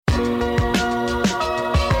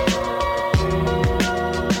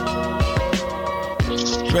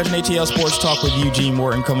Professional ATL Sports Talk with Eugene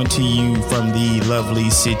Morton, coming to you from the lovely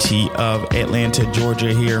city of Atlanta,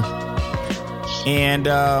 Georgia here. And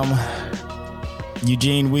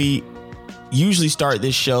Eugene, we usually start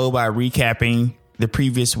this show by recapping the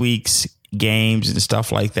previous week's games and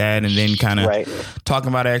stuff like that, and then kind of talking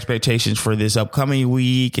about our expectations for this upcoming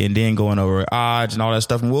week, and then going over odds and all that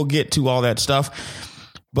stuff. And we'll get to all that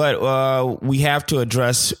stuff. But we have to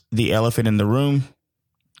address the elephant in the room,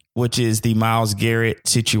 which is the Myles Garrett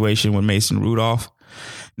situation with Mason Rudolph.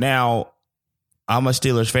 Now, I'm a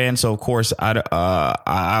Steelers fan, so of course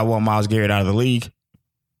I want Myles Garrett out of the league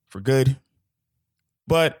for good.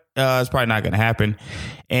 But it's probably not going to happen.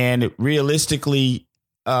 And realistically,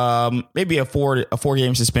 maybe a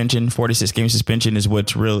 4-game suspension, 4 to 6 game suspension is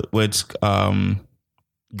what's going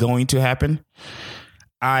to happen.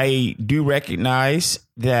 I do recognize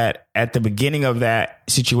that at the beginning of that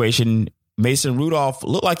situation, Mason Rudolph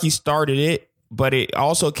looked like he started it, but it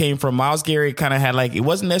also came from Myles Garrett. Kind of had it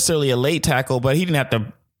wasn't necessarily a late tackle, but he didn't have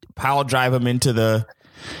to pile drive him into the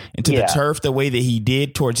turf the way that he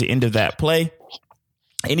did towards the end of that play.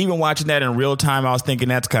 And even watching that in real time, I was thinking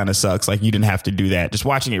that's kind of sucks. Like, you didn't have to do that. Just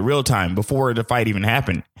watching it real time before the fight even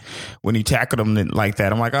happened, when he tackled him like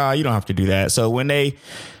that, I'm like, you don't have to do that. So when the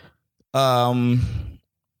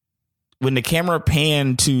camera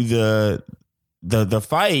panned to the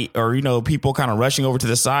fight, or, people kind of rushing over to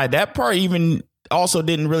the side, that part even also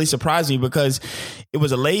didn't really surprise me, because it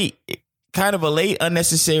was a late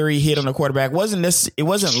unnecessary hit on the quarterback. It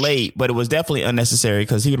wasn't late, but it was definitely unnecessary,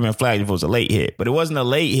 because he would have been flagged if it was a late hit. But it wasn't a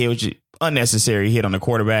late hit, it was just unnecessary hit on the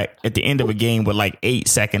quarterback at the end of a game with 8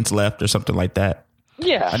 seconds left or something like that.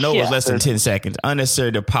 Yeah, I know it was less than 10 seconds.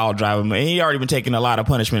 Unnecessary to pile drive him. And he already been taking a lot of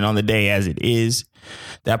punishment on the day as it is.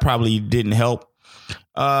 That probably didn't help.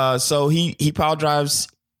 So he pile drives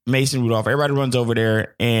Mason Rudolph. Everybody runs over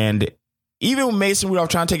there, and even with Mason Rudolph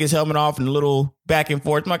trying to take his helmet off and a little back and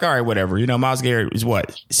forth, I'm like, all right, whatever. Myles Garrett is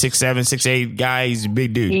 6'7", 6'8" guy. He's a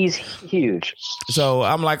big dude. He's huge. So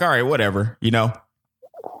I'm like, all right, whatever,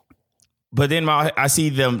 But then I see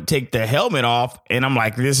them take the helmet off, and I'm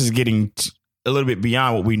like, this is getting a little bit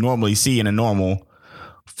beyond what we normally see in a normal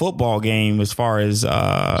football game as far as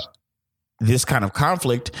this kind of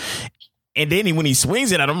conflict. And then when he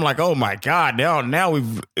swings it at him, I'm like, oh my God, now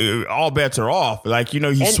we've all bets are off.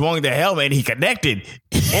 He swung the helmet and he connected.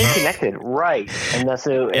 Right. And that's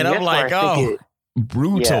and I'm like,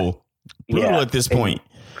 brutal. Brutal at this point.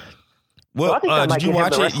 Well, did you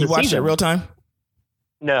watch it? You watched it real time?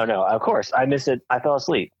 No, of course. I missed it. I fell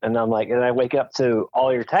asleep. And I'm like, and I wake up to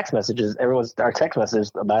all your text messages. Our text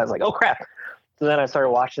messages about it. It's like, oh crap. So then I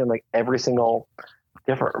started watching every single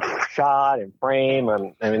different shot and frame.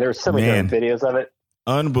 And there's so many different videos of it.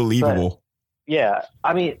 Unbelievable. But,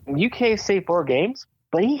 UK saved 4 games,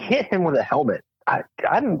 but he hit him with a helmet.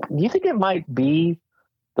 Do you think it might be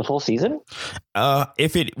the full season?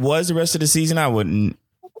 If it was the rest of the season, I wouldn't.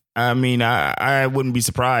 I wouldn't be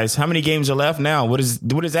surprised. How many games are left now? What is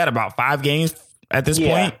that, about 5 games at this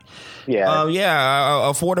point? Yeah.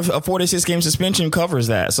 A 4 to 6 game suspension covers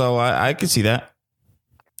that. So I could see that.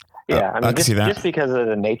 Yeah, I can see that. Just because of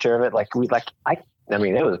the nature of it, it was bad.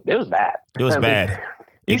 It was bad.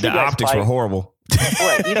 The optics were horrible.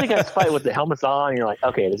 Right. You guys fight with the helmets on, and you're like,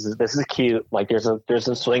 okay, this is cute. There's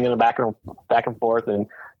a swing in the back and forth, and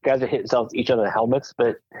guys are hitting each other in the helmets.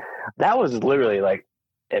 But that was literally I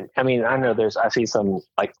know I see some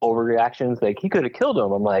overreactions. He could have killed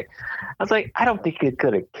him. I was like, I don't think he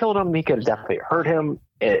could have killed him. He could have definitely hurt him.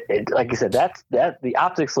 Like you said, that the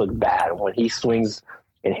optics look bad when he swings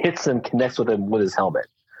and hits him, connects with him with his helmet.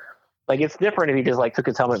 It's different if he just took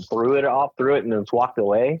his helmet, threw it, and then walked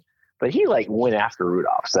away. But he went after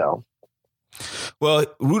Rudolph. So, well,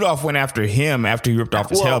 Rudolph went after him after he ripped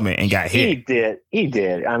off his helmet and got hit. He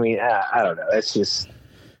did. I don't know. It's just.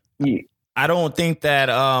 I don't think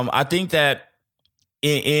that. I think that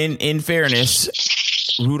in fairness,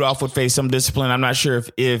 Rudolph would face some discipline. I'm not sure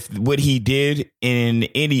if what he did in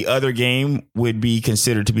any other game would be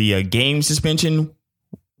considered to be a game suspension.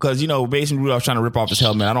 Because, Mason Rudolph trying to rip off his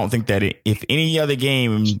helmet. I don't think that if any other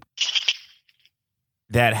game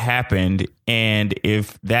that happened, and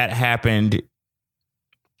if that happened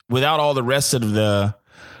without all the rest of the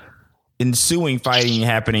ensuing fighting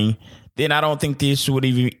happening, then I don't think this would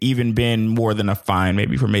even been more than a fine,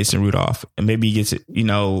 maybe for Mason Rudolph, and maybe he gets a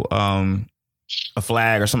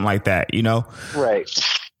flag or something like that. Right.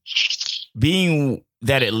 Being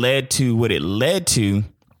that it led to what it led to,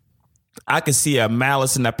 I could see a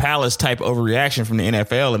malice in the palace type overreaction from the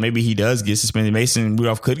NFL, and maybe he does get suspended. Mason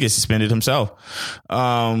Rudolph could get suspended himself,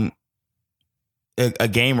 a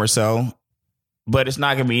game or so. But it's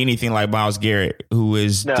not going to be anything like Myles Garrett, who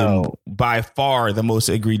is by far the most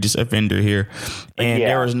egregious offender here. And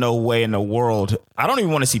there is no way in the world. I don't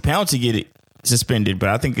even want to see Pouncey get it suspended, but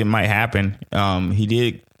I think it might happen. He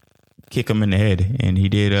did kick him in the head, and he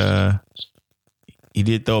did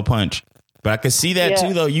throw a punch. But I could see that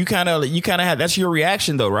too, though. You kind of have, that's your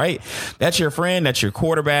reaction, though, right? That's your friend, that's your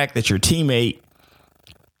quarterback, that's your teammate.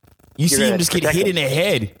 You see him just get hit in the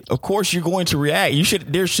head. Of course, you're going to react.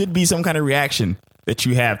 There should be some kind of reaction that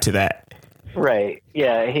you have to that. Right.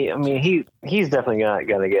 Yeah. He's definitely not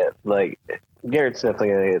going to get, like, Garrett's definitely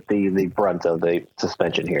going to get the brunt of the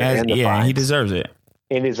suspension here. And he deserves it.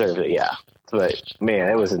 He deserves it. Yeah. But man,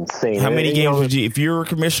 it was insane. How many games would you, if you were a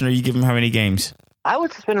commissioner, you give him how many games? I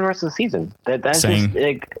would suspend the rest of the season. That's Same. Just,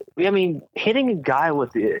 like, hitting a guy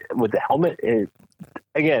with the helmet is,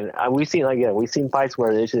 again, we've seen fights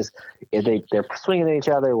where it's just if they're swinging at each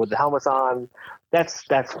other with the helmets on. That's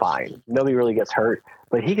fine. Nobody really gets hurt,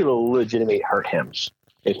 but he could legitimately hurt him.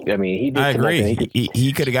 He did. I agree.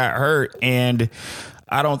 He could have got hurt, and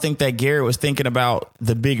I don't think that Garrett was thinking about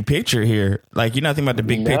the big picture here. Like, you're not thinking about the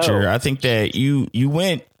big picture. I think that you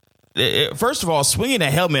went. First of all, swinging a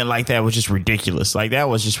helmet like that was just ridiculous. Like, that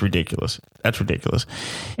was just ridiculous. That's ridiculous.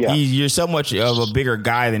 Yeah. You're so much of a bigger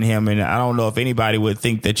guy than him, and I don't know if anybody would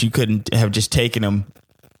think that you couldn't have just taken him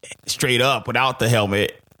straight up without the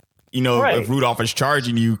helmet. If Rudolph is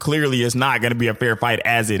charging you, clearly it's not going to be a fair fight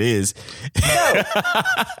as it is. No.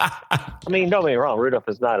 Don't get me wrong. Rudolph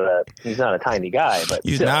is he's not a tiny guy, but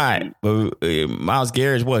he's not. But Myles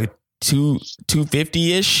Garrett is what,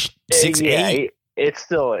 250-ish, 6'8"? It's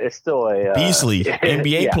still a beastly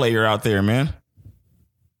NBA player out there, man.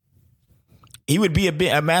 He would be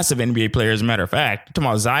a massive NBA player, as a matter of fact. You're talking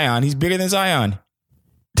about Zion, he's bigger than Zion.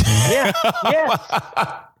 Yeah,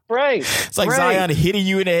 right. It's like Zion hitting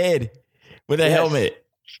you in the head with a helmet.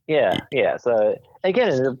 Yeah. So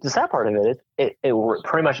again, the sad part of it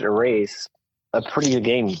pretty much erased a pretty good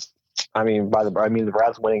game. The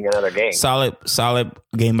Browns winning another game. Solid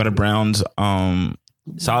game by the Browns.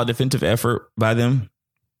 Solid defensive effort by them.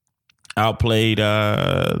 Outplayed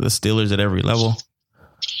the Steelers at every level.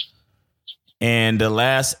 And the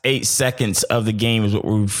last 8 seconds of the game is what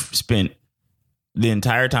we've spent the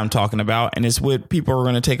entire time talking about. And it's what people are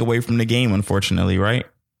going to take away from the game, unfortunately, right?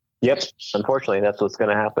 Yep. Unfortunately, that's what's going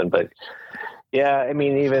to happen. But yeah,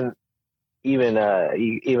 even to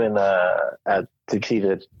see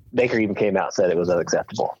that Baker even came out and said it was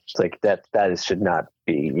unacceptable. It's like that should not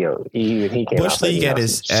be, he came Bush out. League at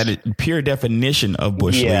a pure definition of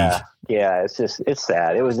Bush League. Yeah. It's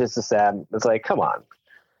sad. It was just a sad. It's like, come on.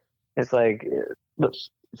 It's like,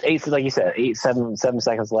 it's like you said, 7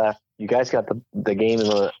 seconds left. You guys got the game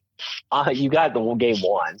you got the game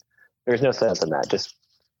won. There's no sense in that. Just,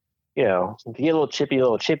 if you get a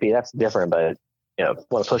little chippy, that's different. But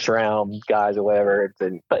want to push around guys or whatever.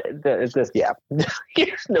 But it's just,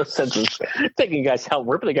 there's no sense in taking a guy's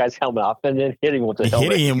helmet, ripping the guy's helmet off, and then hitting him with the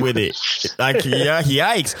helmet. Hitting him with it. Like,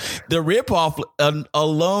 yikes. The rip-off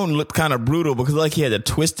alone looked kind of brutal because, like, he had to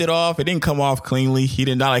twist it off. It didn't come off cleanly. He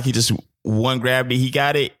did not, like, he just one grabbed it. He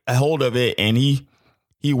got a hold of it, and he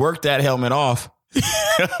worked that helmet off.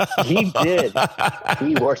 He did.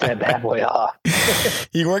 He worked that bad boy off.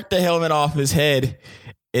 He worked the helmet off his head.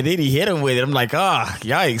 And then he hit him with it. I'm like,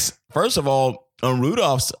 yikes. First of all, on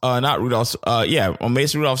on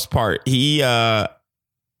Mason Rudolph's part, he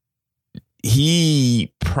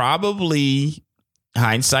probably,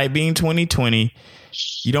 hindsight being 2020,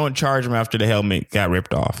 you don't charge him after the helmet got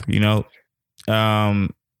ripped off,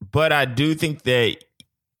 but I do think that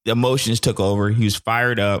the emotions took over. He was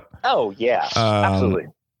fired up. Oh, yeah, absolutely.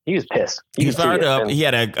 He was pissed. He was fired up. He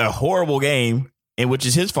had a horrible game. And which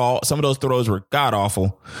is his fault. Some of those throws were god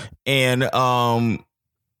awful. And on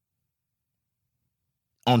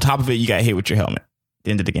top of it, you got hit with your helmet at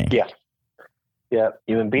the end of the game. Yeah.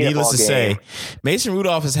 Even beat Needless to say, Mason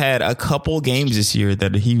Rudolph has had a couple games this year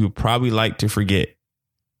that he would probably like to forget.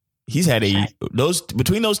 He's had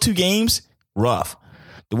between those two games, rough.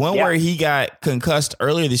 The one where he got concussed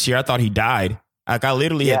earlier this year, I thought he died. Like, I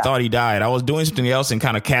literally had thought he died. I was doing something else and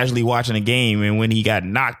kind of casually watching a game. And when he got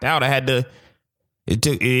knocked out, I had to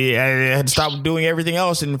stop doing everything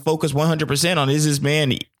else and focus 100% on, is this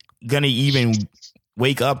man going to even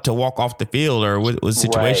wake up to walk off the field, or what was the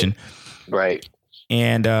situation? Right.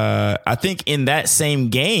 And I think in that same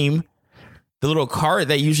game, the little cart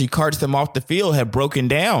that usually carts them off the field had broken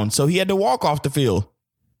down. So he had to walk off the field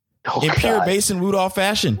in pure Mason Rudolph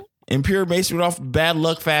fashion. In pure Mason Rudolph bad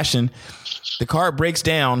luck fashion. The cart breaks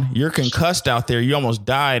down. You're concussed out there. You almost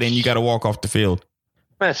died and you got to walk off the field.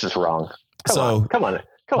 That's just wrong. Come on.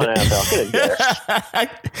 Come on, NFL, get in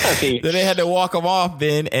there. Then they had to walk him off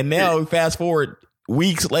then, and now fast forward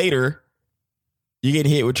weeks later, you get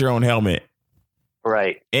hit with your own helmet.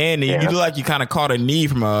 Right. And you look like you kind of caught a knee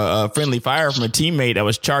from a friendly fire from a teammate that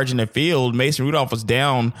was charging the field. Mason Rudolph was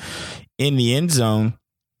down in the end zone.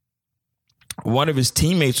 One of his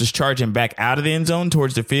teammates was charging back out of the end zone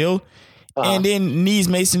towards the field. And then knees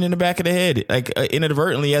Mason in the back of the head, like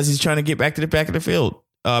inadvertently as he's trying to get back to the back of the field,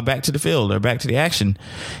 back to the field or back to the action.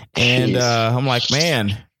 And I'm like,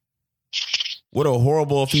 man, what a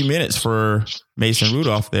horrible few minutes for Mason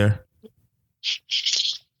Rudolph there.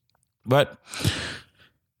 But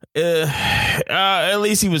at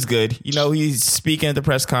least he was good. You know, he's speaking at the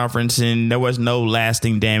press conference and there was no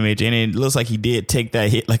lasting damage. And it looks like he did take that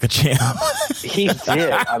hit like a champ. He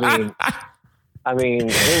did. I mean,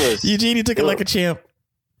 it was. Eugene took it like a champ.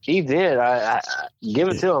 He did. I give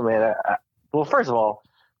it to him, man. Well, first of all,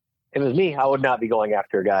 if it was me, I would not be going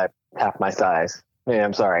after a guy half my size. Man,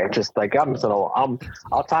 I'm sorry. Just like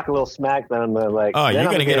I'll talk a little smack, then I'm like. Oh, you're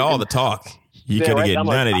gonna get all the talk. You're gonna get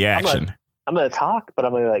none of the action. I'm gonna talk, but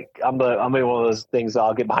I'm gonna I'm one of those things.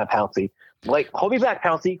 I'll get behind Pouncey. Like, hold me back,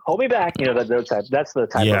 Pouncey. Hold me back. You know that's the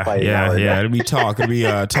type of fight. Yeah. It'll be talk. It'll be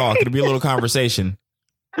talk. It'll be a little conversation.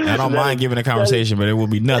 I don't mind giving a conversation, but it will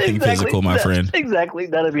be nothing physical, my friend. Exactly.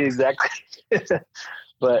 That'll be exactly.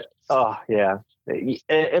 But oh yeah,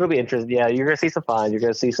 it'll be interesting. Yeah, you're gonna see some fines. You're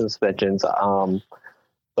gonna see some suspensions.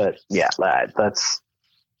 But yeah, that's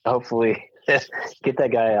hopefully. Get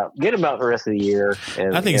that guy out. Get him out for the rest of the year.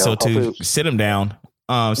 And, I think so too. Sit him down.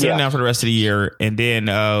 Sit him down for the rest of the year, and then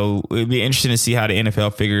it'd be interesting to see how the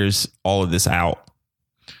NFL figures all of this out.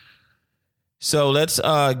 So let's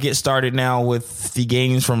get started now with the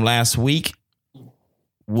games from last week.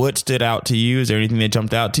 What stood out to you? Is there anything that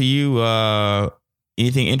jumped out to you?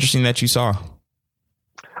 Anything interesting that you saw?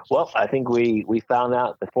 Well, I think we found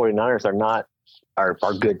out the 49ers are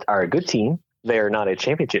a good team. They are not a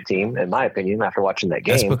championship team, in my opinion, after watching that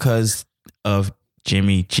game. That's because of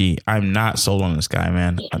Jimmy G. I'm not sold on this guy,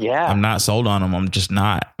 man. I'm not sold on him. I'm just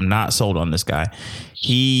not. I'm not sold on this guy.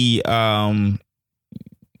 He has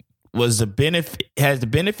the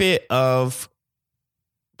benefit of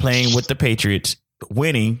playing with the Patriots,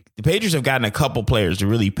 winning. The Patriots have gotten a couple players that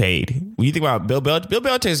really paid. When you think about Bill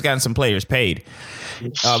Belichick has gotten some players paid.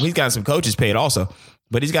 He's gotten some coaches paid also,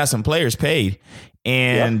 but he's got some players paid.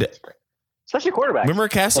 And especially quarterback. Remember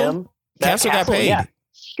Castle? Castle got paid.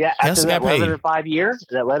 Yeah, after that 11-5 year,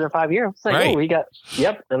 it's like, right. Oh, he got,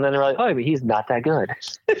 and then they're like, oh, but he's not that good.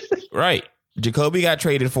 Right. Jacoby got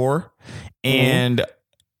traded for, and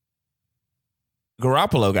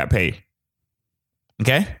Garoppolo got paid.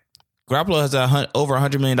 Okay? Garoppolo has over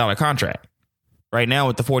 $100 million contract right now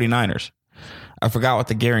with the 49ers. I forgot what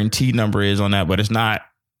the guaranteed number is on that, but it's not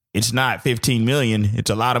 15 million. It's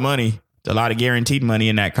a lot of money. It's a lot of guaranteed money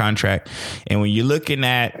in that contract. And when you're looking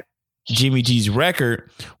at Jimmy G's record,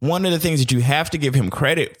 one of the things that you have to give him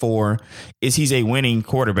credit for is he's a winning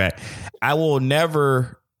quarterback. I will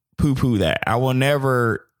never poo-poo that. I will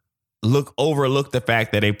never overlook the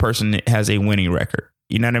fact that a person has a winning record.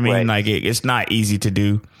 You know what I mean? Right. Like it's not easy to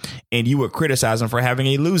do. And you would criticize him for having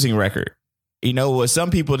a losing record. You know, with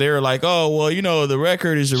some people, they're like, oh, well, you know, the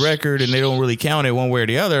record is the record and they don't really count it one way or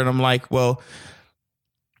the other. And I'm like, well,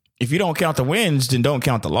 if you don't count the wins, then don't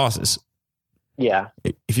count the losses. Yeah.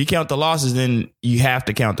 If you count the losses, then you have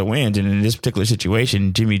to count the wins. And in this particular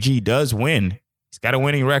situation, Jimmy G does win. He's got a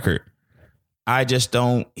winning record.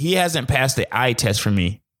 He hasn't passed the eye test for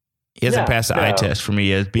me. He hasn't passed the eye test for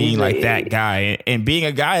me as being like that guy and being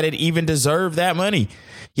a guy that even deserved that money.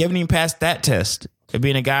 You haven't even passed that test of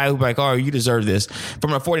being a guy who's like, oh, you deserve this.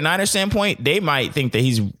 From a 49er standpoint, they might think that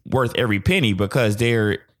he's worth every penny because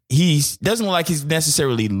he doesn't look like he's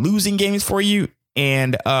necessarily losing games for you.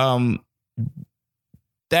 And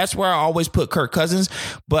that's where I always put Kirk Cousins.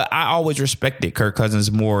 But I always respected Kirk Cousins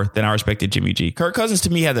more than I respected Jimmy G. Kirk Cousins to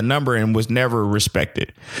me had the number and was never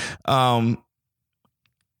respected.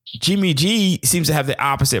 Jimmy G seems to have the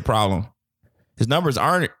opposite problem. His numbers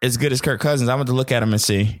aren't as good as Kirk Cousins. I'm going to look at him and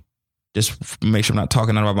see. Just make sure I'm not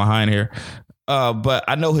talking out of my behind here. But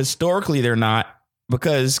I know historically they're not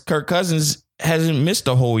because Kirk Cousins hasn't missed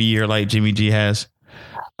a whole year like Jimmy G has.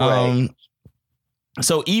 Right.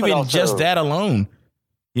 So even just that alone,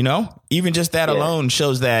 alone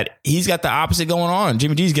shows that he's got the opposite going on.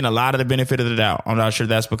 Jimmy G's getting a lot of the benefit of the doubt. I'm not sure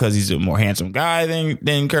that's because he's a more handsome guy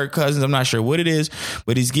than Kirk Cousins. I'm not sure what it is,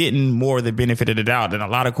 but he's getting more of the benefit of the doubt than a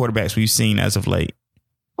lot of quarterbacks we've seen as of late.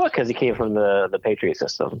 Well, because he came from the Patriot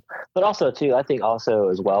system, but also too, I think also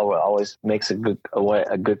as well, what always makes a good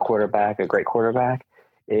quarterback, a great quarterback,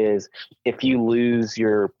 is if you lose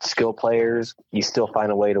your skill players, you still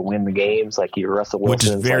find a way to win the games. Like your Russell Wilson,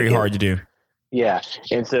 which is very hard to do. Yeah,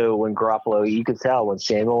 and so when Garoppolo, you could tell when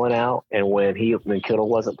Samuel went out and when Kittle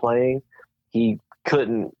wasn't playing, he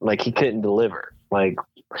couldn't deliver. Like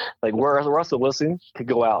where Russell Wilson could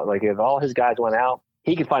go out, like if all his guys went out,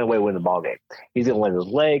 he could find a way to win the ball game. He's going to win his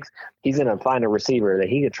legs. He's going to find a receiver that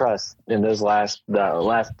he could trust in the last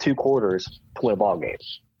 2 quarters to win a ball game.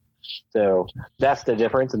 So that's the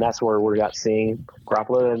difference, and that's where we're not seeing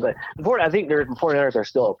Garoppolo. I think the 49ers are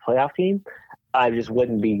still a playoff team.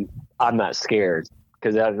 I'm not scared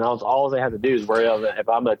because all they have to do is worry about if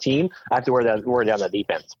I'm a team, I have to worry down the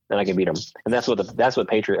defense, and I can beat them. And that's what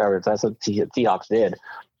Seahawks did.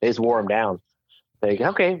 They just wore them down. Like,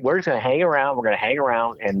 okay, we're just gonna hang around. We're gonna hang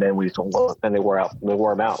around, and then they wore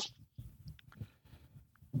them out.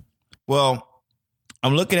 Well,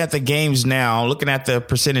 I'm looking at the games now. Looking at the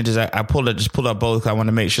percentages, I pulled up both. I want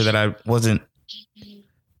to make sure that I wasn't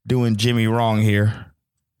doing Jimmy wrong here.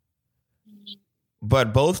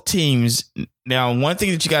 But both teams now. One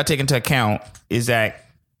thing that you got to take into account is that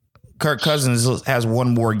Kirk Cousins has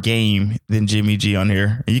one more game than Jimmy G on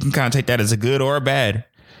here, and you can kind of take that as a good or a bad.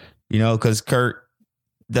 Because Kirk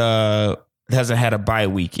hasn't had a bye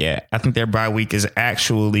week yet. I think their bye week is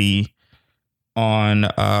actually on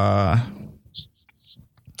the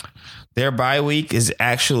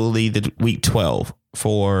week 12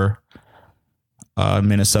 for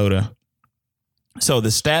Minnesota. So the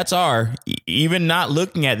stats are, even not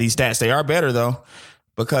looking at these stats, they are better though,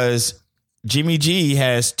 because Jimmy G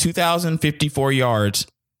has 2,054 yards,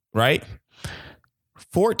 right?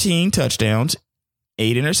 14 touchdowns,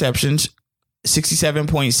 8 interceptions,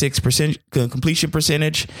 67.6% completion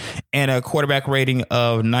percentage, and a quarterback rating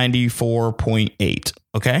of 94.8.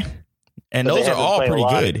 Okay. And those are all pretty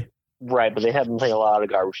good. Right. But they haven't played a lot of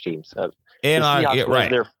garbage teams. And was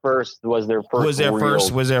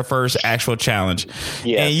their first actual challenge.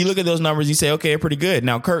 Yes. And you look at those numbers, you say, okay, pretty good.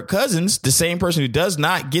 Now, Kirk Cousins, the same person who does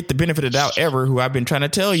not get the benefit of the doubt ever, who I've been trying to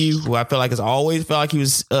tell you, who I feel like has always felt like he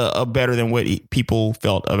was better than what people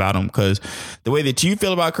felt about him. Because the way that you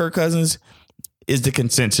feel about Kirk Cousins is the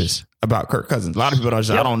consensus about Kirk Cousins. A lot of people don't.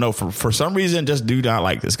 I don't know, for some reason, just do not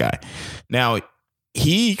like this guy. Now,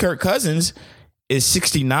 Kirk Cousins is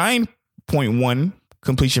 69.1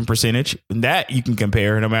 completion percentage. That you can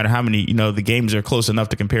compare no matter how many, the games are close enough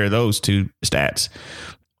to compare those two stats.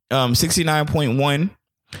 69.1,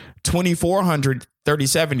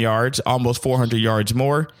 2,437 yards, almost 400 yards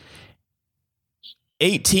more.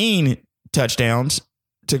 18 touchdowns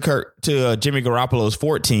to Jimmy Garoppolo's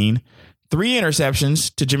 14. 3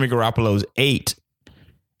 interceptions to Jimmy Garoppolo's 8.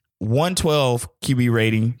 112 QB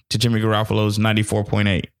rating to Jimmy Garoppolo's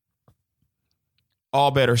 94.8.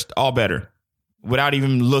 All better. Without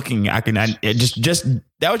even looking, that was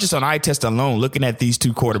just on eye test alone. Looking at these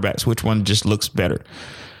two quarterbacks, which one just looks better?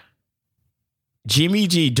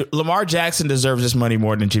 Lamar Jackson deserves this money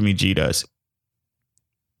more than Jimmy G does.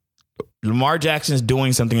 Lamar Jackson is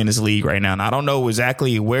doing something in this league right now, and I don't know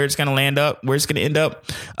exactly where it's going to end up.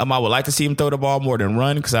 I would like to see him throw the ball more than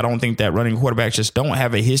run, because I don't think that running quarterbacks just don't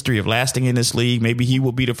have a history of lasting in this league. Maybe he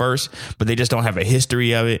will be the first, but they just don't have a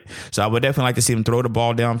history of it. So I would definitely like to see him throw the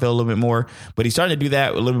ball downfield a little bit more, but he's starting to do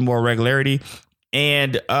that with a little bit more regularity.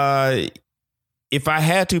 And if I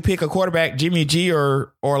had to pick a quarterback, Jimmy G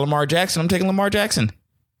or Lamar Jackson, I'm taking Lamar Jackson.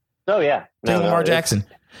 Oh, yeah. Lamar Jackson.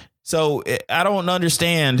 So I don't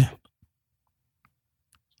understand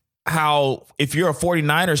how, if you're a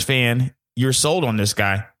 49ers fan, you're sold on this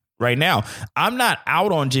guy right now. I'm not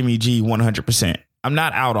out on Jimmy G 100%. I'm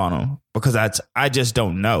not out on him because I just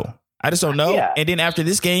don't know. Yeah. And then after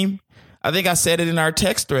this game, I think I said it in our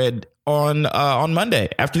text thread on Monday.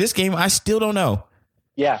 After this game, I still don't know.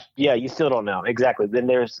 Yeah, you still don't know. Exactly. Then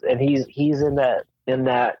he's in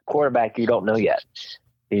that quarterback you don't know yet.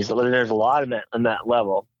 There's a lot in that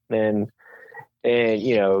level. And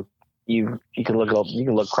you can look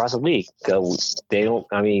across the league. Sam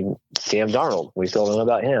Darnold, we still don't know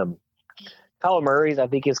about him. Kyler Murray, I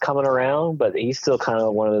think, is coming around, but he's still kind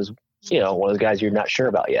of one of those guys you're not sure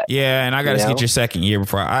about yet. Yeah, and I got to get your second year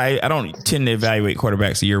before I don't tend to evaluate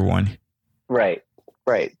quarterbacks year one. Right.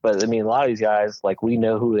 But a lot of these guys, like, we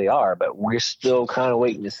know who they are, but we're still kind of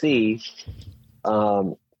waiting to see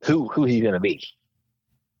who he's going to be.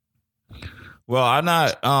 Well, I'm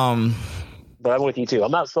not. But I'm with you too.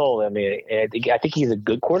 I'm not sold. I think he's a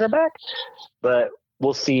good quarterback, but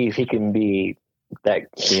we'll see if he can be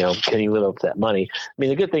that. Can he live up to that money?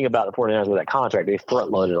 The good thing about the 49ers with that contract, they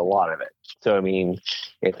front loaded a lot of it. So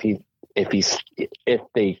if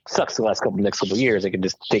they sucks the next couple of years,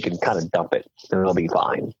 they can kind of dump it and they'll be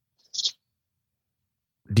fine.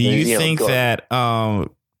 Do you think that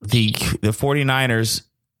the 49ers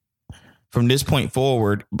from this point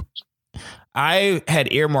forward, I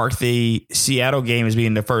had earmarked the Seattle game as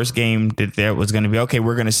being the first game that was going to be, okay,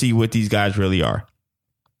 we're going to see what these guys really are.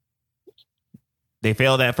 They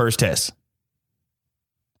failed that first test.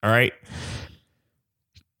 All right.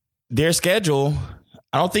 Their schedule,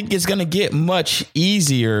 I don't think it's going to get much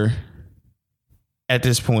easier at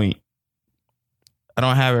this point. I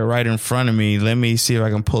don't have it right in front of me. Let me see if I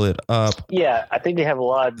can pull it up. Yeah, I think they have a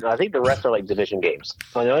lot. I think the rest are like division games.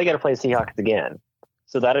 So they only got to play Seahawks again.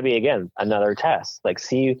 So that'll be, again, another test. Like,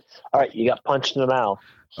 see, all right, you got punched in the mouth.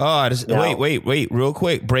 Oh, wait, real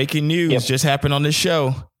quick. Breaking news just happened on this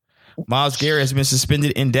show. Myles Garrett has been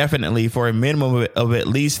suspended indefinitely for a minimum of at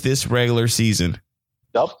least this regular season.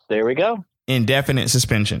 Oh, there we go. Indefinite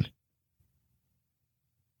suspension.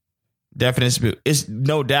 It's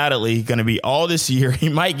no doubtly going to be all this year. He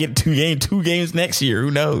might get two games next year.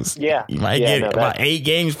 Who knows? Yeah, he might get about 8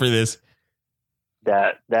 games for this.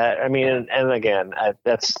 I mean, and again,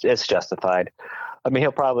 it's justified. I mean,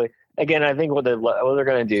 he'll probably, again, I think what they're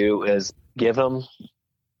going to do is give him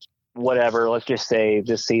whatever. Let's just say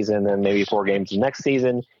this season and maybe 4 games next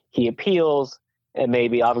season. He appeals, and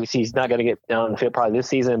maybe obviously he's not going to get down the field probably this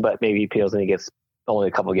season, but maybe he appeals and he gets only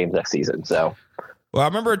a couple games next season. So. Well, I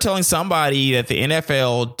remember telling somebody that the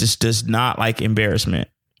NFL just does not like embarrassment.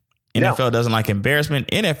 NFL doesn't like embarrassment.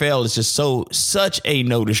 NFL is just such a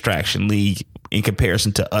no distraction league in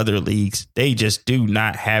comparison to other leagues. They just do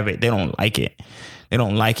not have it. They don't like it. They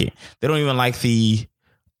don't even like the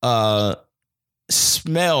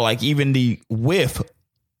smell, like even the whiff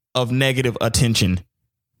of negative attention,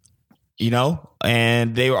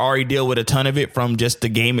 and they already deal with a ton of it from just the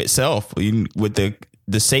game itself with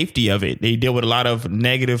the safety of it. They deal with a lot of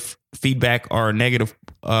negative feedback or negative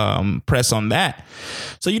press on that.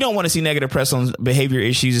 So you don't want to see negative press on behavior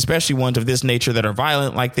issues, especially ones of this nature that are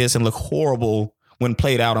violent like this and look horrible when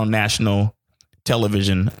played out on national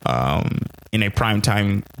television in a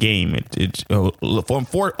primetime game.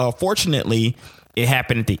 Fortunately, it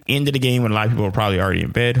happened at the end of the game when a lot of people were probably already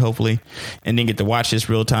in bed, hopefully, and didn't get to watch this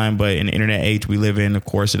real time. But in the internet age we live in, of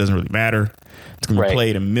course, it doesn't really matter. It's going to be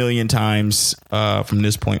played 1,000,000 times from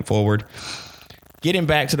this point forward. Getting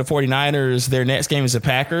back to the 49ers, their next game is the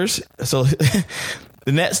Packers. So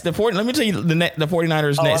let me tell you the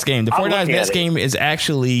 49ers next game. The 49ers next game is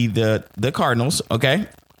actually the Cardinals, okay?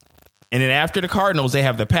 And then after the Cardinals, they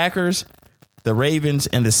have the Packers, the Ravens,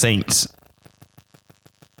 and the Saints.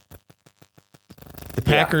 The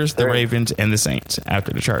Packers, the Ravens, and the Saints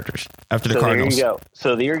after the Chargers, after the Cardinals.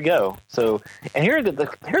 There you go. So, and here's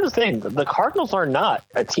the thing: the Cardinals are not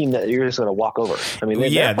a team that you're just going to walk over. I mean,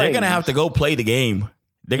 they're going to have to go play the game.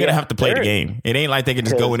 They're going to have to play the game. It ain't like they can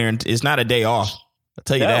just go in there and it's not a day off. I'll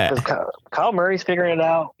tell you that. Kyle Murray's figuring it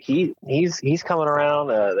out. He's coming around.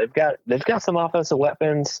 They've got some offensive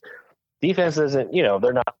weapons. Defense isn't,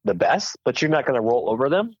 they're not the best, but you're not going to roll over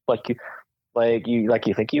them like you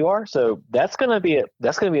think you are. So that's going to be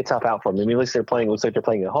a tough out for them. I mean, at least looks like they're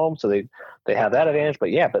playing at home, so they have that advantage.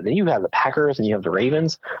 But then you have the Packers and you have the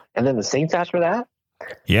Ravens, and then the Saints after that.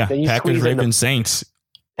 Yeah, Packers, Ravens, Saints,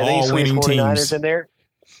 all winning teams in there.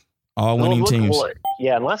 All winning teams.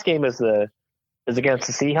 Yeah, and last game is against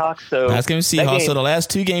the Seahawks. So last game is Seahawks. So the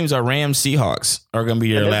last 2 games are Rams, Seahawks are going to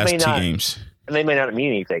be their last 2 games. And they may not mean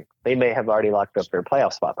anything. They may have already locked up their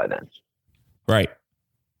playoff spot by then. Right.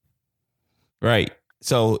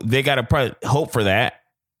 So they got to probably hope for that.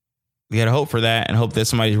 We got to hope for that and hope that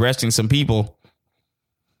somebody's resting some people.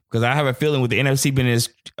 Because I have a feeling with the NFC being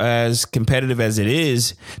as competitive as it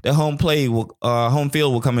is, the home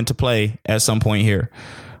field will come into play at some point here.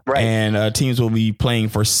 Right. And teams will be playing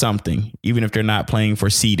for something, even if they're not playing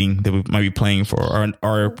for seeding. They might be playing for,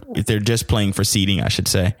 or if they're just playing for seeding, I should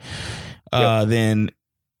say. Then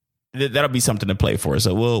that'll be something to play for.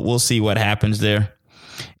 So we'll see what happens there.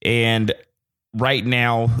 And right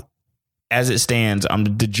now, as it stands,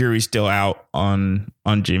 the jury's still out on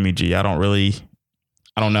Jimmy G. I don't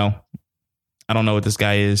know. I don't know what this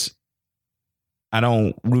guy is. I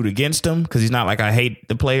don't root against him because he's not like I hate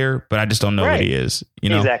the player, but I just don't know what he is.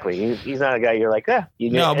 Exactly. He's not a guy you're like,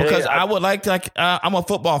 no, because I would I'm a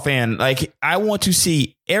football fan. Like, I want to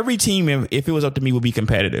see every team, if it was up to me, would be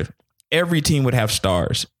competitive. Every team would have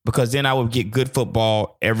stars because then I would get good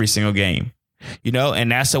football every single game.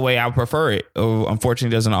 And that's the way I prefer it.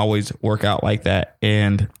 Unfortunately, it doesn't always work out like that.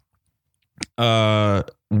 And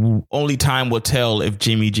only time will tell if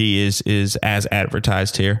Jimmy G is as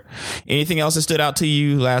advertised here. Anything else that stood out to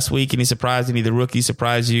you last week? Any surprise? Any of the rookies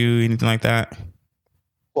surprise you? Anything like that?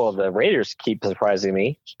 Well, the Raiders keep surprising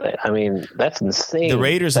me. I mean, that's insane. The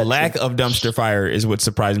Raiders' lack of dumpster fire is what's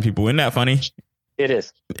surprising people. Isn't that funny? It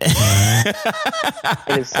is.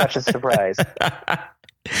 It is such a surprise.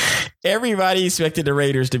 Everybody expected the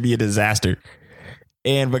Raiders to be a disaster.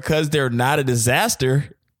 And because they're not a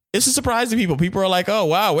disaster, it's a surprise to people. People are like, oh,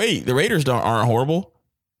 wow, wait, the Raiders aren't horrible.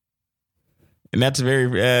 And that's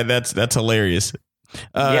that's hilarious.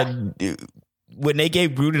 When they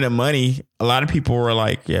gave Gruden the money, a lot of people were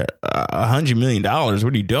like, yeah, $100 million. What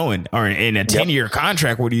are you doing? Or in a 10-year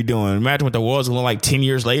contract, what are you doing? Imagine what the world's going to look like 10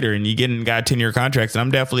 years later and you got 10-year contracts. And I'm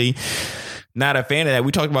definitely not a fan of that.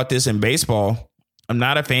 We talked about this in baseball. I'm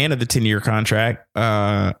not a fan of the 10-year contract.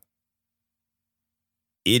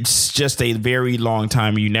 It's just a very long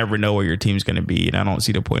time. You never know where your team's going to be. And I don't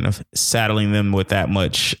see the point of saddling them with that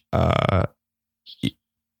much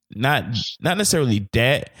not necessarily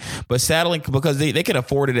debt, but saddling because they can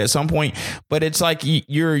afford it at some point. But it's like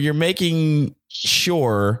you're making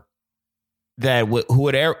sure that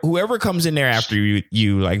whoever comes in there after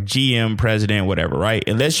you like GM, president, whatever, right?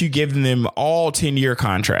 Unless you give them all 10-year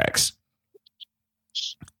contracts,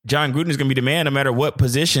 John Gruden is going to be the man no matter what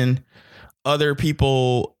position. Other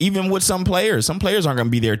people, even with some players aren't going to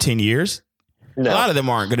be there 10 years. No. A lot of them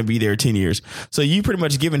aren't going to be there 10 years. So you pretty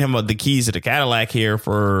much giving him the keys to the Cadillac here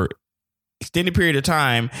for extended period of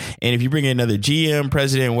time. And if you bring in another GM,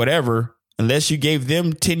 president, whatever, unless you gave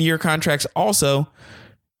them 10-year contracts also,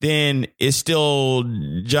 then it's still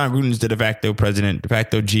John Gruden's the de facto president, de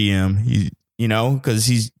facto GM, because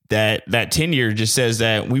he's that tenure just says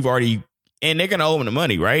that we've already, and they're going to owe him the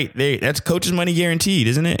money, right? That's coach's money guaranteed,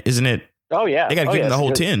 isn't it? Oh, yeah. They got to give him the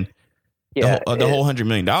whole 10, the whole $100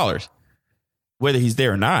 million. Whether he's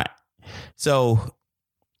there or not. So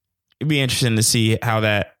it'd be interesting to see how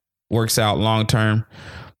that works out long term.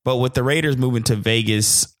 But with the Raiders moving to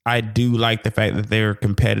Vegas, I do like the fact that they're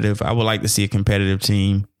competitive. I would like to see a competitive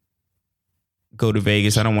team go to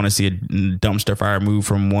Vegas. I don't want to see a dumpster fire move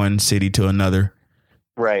from one city to another.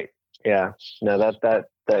 Right. Yeah. No,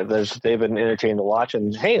 they've been entertaining to watch.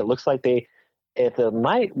 And hey, it looks like they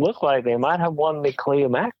might have won the Khalil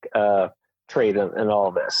Mack trade in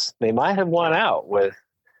all this. They might have won out with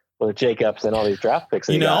Jacobs and all these draft picks.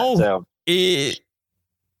 With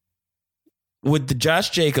the Josh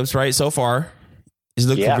Jacobs, right, so far is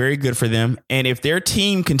looking very good for them. And if their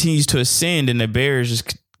team continues to ascend and the Bears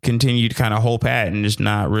just continue to kind of hold pat and just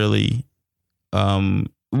not really,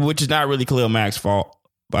 which is not really Khalil Mack's fault,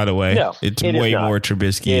 by the way. No, it's way more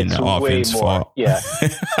Trubisky and the offense fault. Yeah.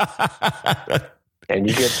 And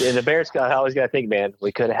the Bears always got to think, man,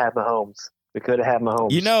 we could have had Mahomes.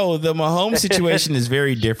 The Mahomes situation is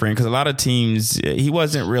very different because a lot of teams, he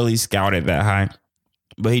wasn't really scouted that high,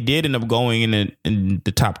 but he did end up going in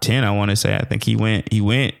the top 10. I want to say, I think he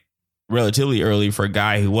went relatively early for a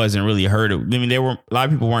guy who wasn't really heard of. I mean, a lot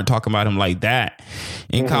of people weren't talking about him like that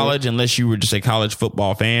in college, unless you were just a college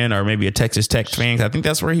football fan or maybe a Texas Tech fan. I think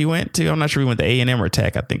that's where he went to. I'm not sure he went to A&M or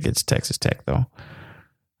Tech. I think it's Texas Tech though.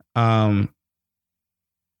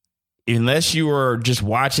 Unless you were just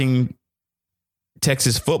watching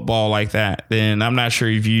Texas football like that, then I'm not sure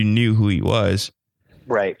if you knew who he was.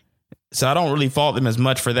 Right. So I don't really fault them as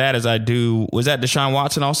much for that as I do. Was that Deshaun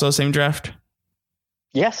Watson also same draft?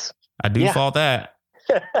 Yes. I do fault that.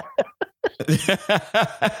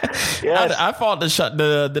 Yes. I fault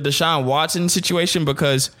the Deshaun Watson situation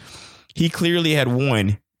because he clearly had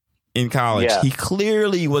won in college. Yeah. He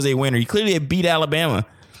clearly was a winner. He clearly had beat Alabama.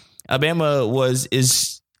 Alabama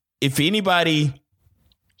is if anybody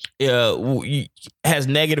has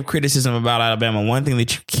negative criticism about Alabama, one thing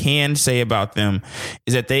that you can say about them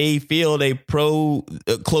is that they feel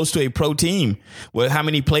close to a pro team. Well, how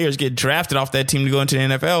many players get drafted off that team to go into the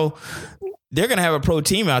NFL? They're going to have a pro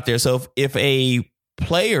team out there. So if a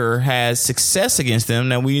player has success against them,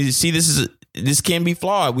 now we see this can be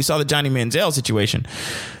flawed. We saw the Johnny Manziel situation,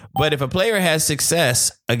 but if a player has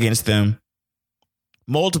success against them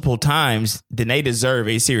multiple times, then they deserve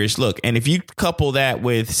a serious look. And if you couple that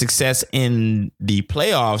with success in the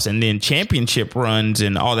playoffs and then championship runs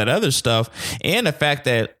and all that other stuff, and the fact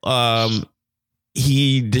that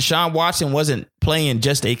Deshaun Watson wasn't playing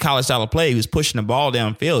just a college style of play, he was pushing the ball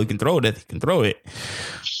downfield. He can throw it.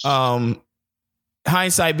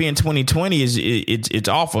 Hindsight being 2020 it's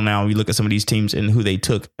awful now. You look at some of these teams and who they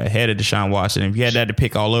took ahead of Deshaun Watson. If you had that to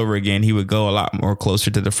pick all over again, he would go a lot more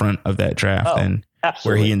closer to the front of that draft than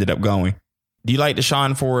where he ended up going. Do you like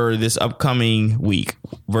Deshaun for this upcoming week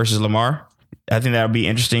versus Lamar? I think that would be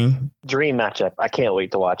interesting. Dream matchup. I can't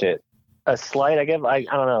wait to watch it. A slight, I don't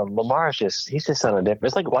know. Lamar's he's just on a different.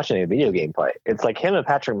 It's like watching a video game play. It's like him and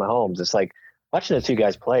Patrick Mahomes. It's like watching the two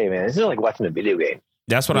guys play, man. It's just like watching a video game.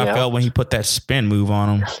 That's what I felt when he put that spin move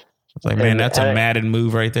on him. It's like, man, that's a Madden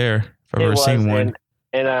move right there. If I've ever seen one.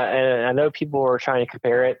 And I know people were trying to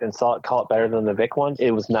compare it and call it better than the Vic one.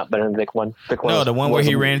 It was not better than the Vic one. No, the one where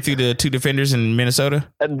he ran through the two defenders in Minnesota.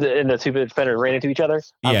 And the two defenders ran into each other.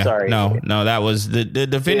 I'm sorry. No, that was the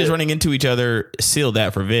defenders running into each other sealed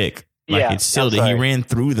that for Vic. It sealed it. He ran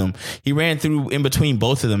through them. He ran through in between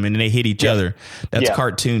both of them, and then they hit each other. That's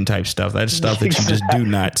cartoon type stuff. That's stuff that you just do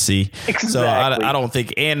not see. Exactly. So I don't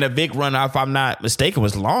think. And the Vic run, if I'm not mistaken,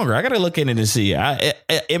 was longer. I got to look in it to see.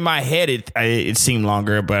 In my head, it seemed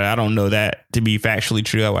longer, but I don't know that to be factually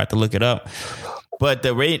true. I would have to look it up. But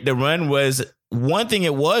the run was one thing.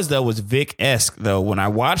 It was though was Vic-esque though. When I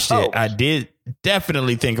watched it, I did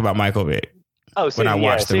definitely think about Michael Vick. Oh, so when I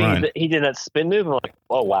watched the run, he did that spin move. I'm like,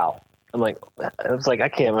 oh wow. I'm like, I was like, I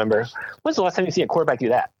can't remember. When's the last time you see a quarterback do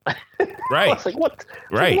that? Right. I was like, what?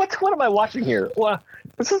 Right. What am I watching here? Well,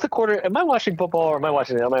 this is the quarter. Am I watching football or am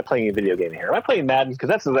I playing a video game here? Am I playing Madden? Because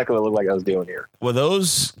that's exactly what it looked like I was doing here. Well,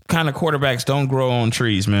 those kind of quarterbacks don't grow on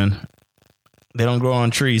trees, man. They don't grow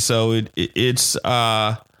on trees. So it's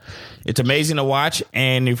amazing to watch.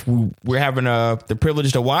 And if we're having the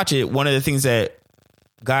privilege to watch it, one of the things that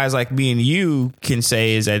guys like me and you can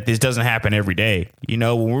say is that this doesn't happen every day. You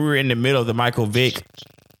know, when we were in the middle of the Michael Vick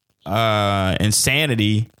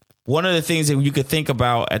insanity, one of the things that you could think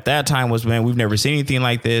about at that time was, man, we've never seen anything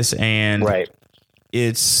like this. And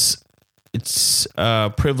it's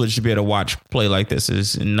a privilege to be able to watch play like this.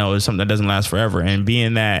 It's something that doesn't last forever. And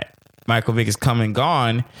being that Michael Vick is come and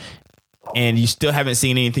gone, and you still haven't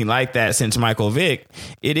seen anything like that since Michael Vick,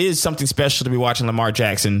 it is something special to be watching Lamar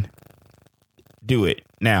Jackson do it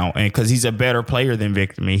now, and because he's a better player than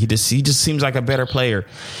Vic to me. He just seems like a better player.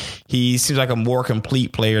 He seems like a more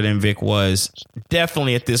complete player than Vic was,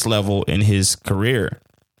 definitely at this level in his career.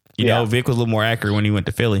 You know, Vic was a little more accurate when he went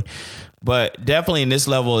to Philly, but definitely in this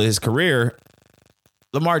level of his career,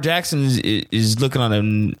 Lamar Jackson is looking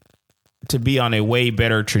on to be on a way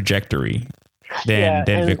better trajectory than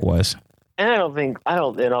Vic was. And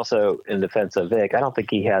and also in defense of Vic, I don't think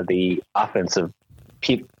he had the offensive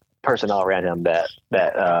personnel around him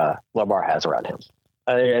that Lamar has around him.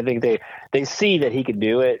 I think they see that he could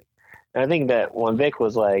do it. And I think that when Vic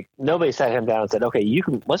was like, nobody sat him down and said, okay,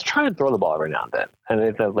 let's try and throw the ball every now and then.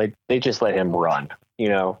 And they just let him run, you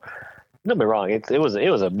know. Don't be wrong. It was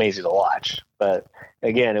amazing to watch, but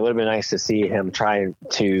again, it would have been nice to see him trying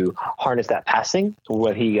to harness that passing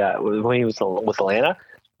when he was with Atlanta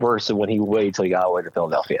versus when he waited till he got away to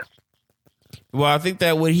Philadelphia. Well, I think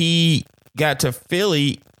that when he got to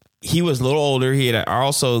Philly, he was a little older. He had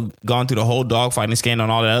also gone through the whole dogfighting scandal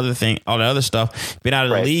and all the other stuff. Been out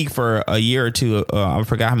of the league for a year or two. I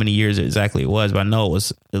forgot how many years exactly it was, but I know it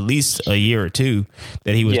was at least a year or two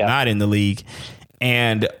that he was not in the league.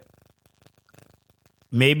 And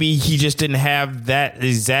maybe he just didn't have that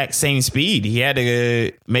exact same speed. He had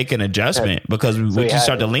to make an adjustment because when you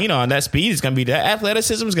start to lean on that speed, it's going to be that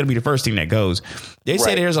athleticism is going to be the first thing that goes. They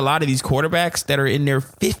say there's a lot of these quarterbacks that are in their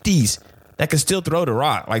 50s that can still throw the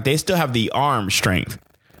rock. Like they still have the arm strength.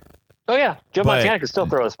 Oh yeah, Joe Montana can still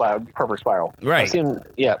throw a perfect spiral. Right.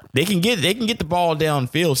 They can get the ball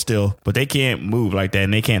downfield still, but they can't move like that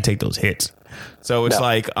and they can't take those hits. So it's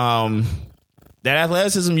like that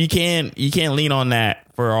athleticism, you can't lean on that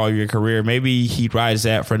for all your career. Maybe he rides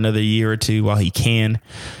that for another year or two while he can,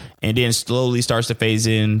 and then slowly starts to phase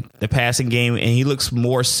in the passing game. And he looks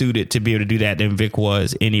more suited to be able to do that than Vic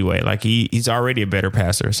was anyway. Like he's already a better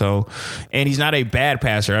passer. So, and he's not a bad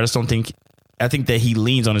passer. I think that he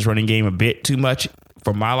leans on his running game a bit too much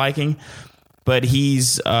for my liking, but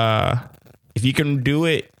he's, if you can do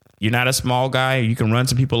it, you're not a small guy. You can run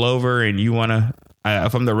some people over and you want to,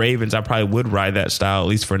 if I'm the Ravens, I probably would ride that style at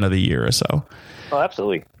least for another year or so. Oh,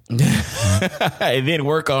 absolutely. And then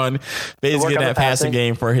work on basically that passing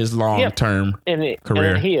game for his long-term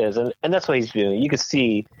career. And he is, and that's what he's doing. You can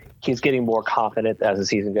see he's getting more confident as the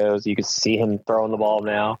season goes. You can see him throwing the ball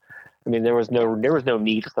now. I mean, there was no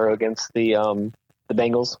need to throw against the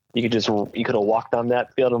Bengals. You could have walked on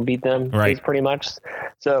that field and beat them, pretty much.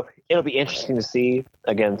 So it'll be interesting to see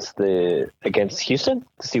against Houston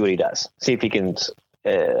to see what he does. See if he can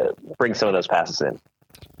bring some of those passes in.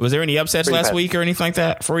 Was there any upsets last week or anything like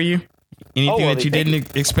that for you? Anything that you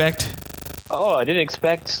didn't expect? Oh, I didn't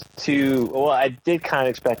expect to. Well, I did kind of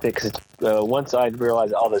expect it because once I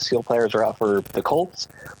realized all the skill players are out for the Colts,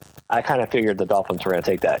 I kind of figured the Dolphins were going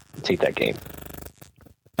to take that game.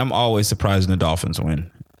 I'm always surprised when the Dolphins win.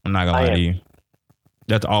 I'm not going to lie to you.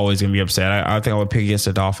 That's always going to be upset. I think I would pick against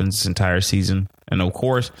the Dolphins this entire season. And of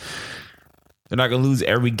course, they're not going to lose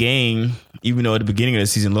every game, even though at the beginning of the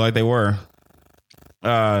season it looked like they were.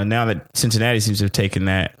 Now that Cincinnati seems to have taken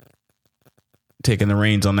the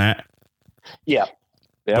reins on that. Yeah.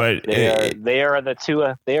 Yep. But they are in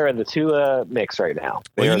the Tua mix right now.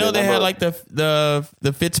 They had like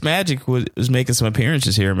the Fitz Magic was making some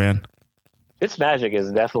appearances here, man. Fitz Magic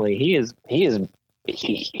is definitely he's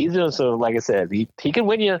doing so. Like I said, he can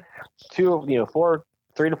win you 3 to 4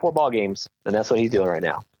 ball games, and that's what he's doing right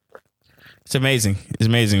now. It's amazing. It's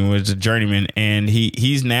amazing. He was a journeyman, and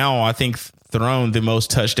he's now, I think, thrown the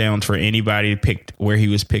most touchdowns for anybody picked where he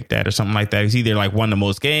was picked at or something like that. He's either like won the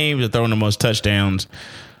most games or thrown the most touchdowns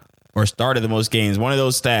or started the most games. One of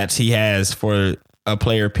those stats he has for a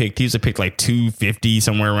player picked. He was picked like 250,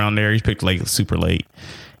 somewhere around there. He's picked like super late.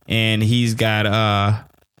 And he's got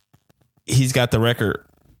the record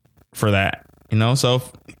for that, so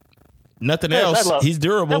nothing else. He's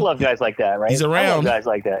durable. I love guys like that, right? He's around. I love guys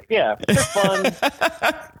like that. Yeah, they're fun.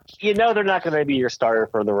 They're not going to be your starter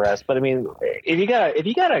for the rest. But I mean, if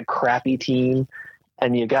you got a crappy team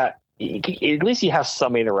and at least you have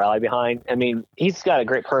somebody to rally behind. I mean, he's got a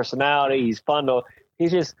great personality. He's fun to.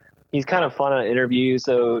 He's kind of fun on interviews.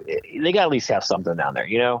 So they got to at least have something down there.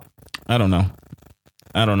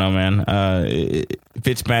 I don't know, man.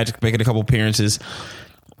 Fitzmagic making a couple appearances,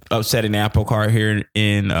 upsetting the apple cart here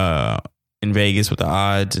in Vegas with the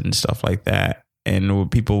odds and stuff like that. And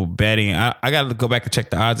with people betting, I got to go back and check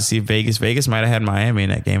the odds to see if Vegas might have had Miami in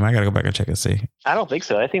that game. I got to go back and check and see. I don't think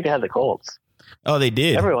so. I think they had the Colts. Oh, they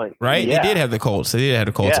did. Everyone, right? Yeah. They did have the Colts. Yeah. And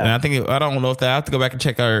I don't know if I have to go back and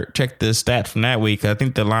check the stat from that week. I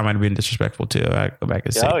think the line might have been disrespectful too. I go back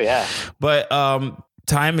and see. Oh yeah. But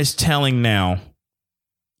time is telling now.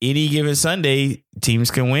 Any given Sunday, teams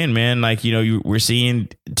can win, man. Like, we're seeing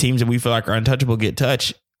teams that we feel like are untouchable get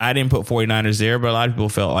touched. I didn't put 49ers there, but a lot of people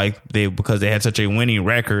felt like because they had such a winning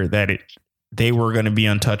record that they were going to be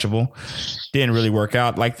untouchable. Didn't really work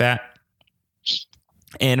out like that.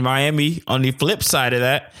 And Miami, on the flip side of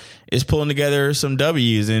that, is pulling together some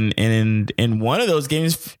W's. And in one of those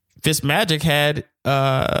games, Fitzmagic had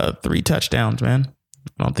 3 touchdowns, man.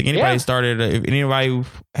 I don't think anybody started. If anybody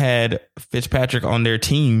had Fitzpatrick on their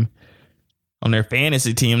team, on their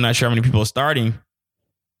fantasy team, I'm not sure how many people are starting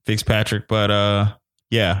Fitzpatrick, but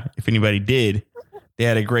if anybody did, they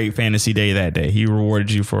had a great fantasy day that day. He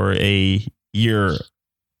rewarded you for a year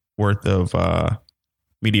worth of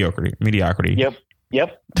mediocrity. Yep,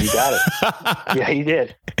 you got it. Yeah, he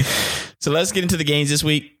did. So let's get into the games this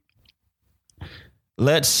week.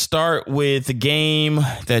 Let's start with the game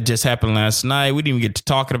that just happened last night. We didn't even get to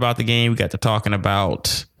talking about the game. We got to talking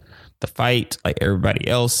about the fight like everybody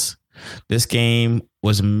else. This game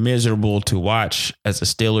was miserable to watch as a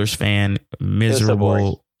Steelers fan.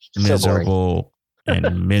 Miserable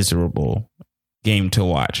game to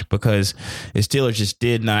watch because the Steelers just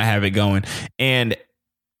did not have it going. And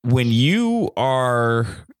when you are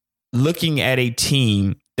looking at a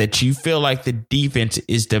team that you feel like the defense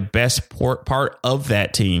is the best part of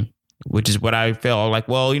that team, which is what I felt like,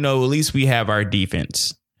 well, at least we have our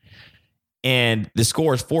defense. And the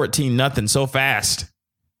score is 14-0 so fast.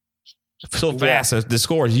 The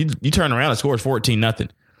score is, you turn around, the score is 14-0.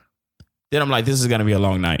 Then I'm like, this is going to be a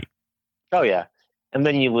long night. Oh yeah. And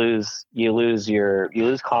then you lose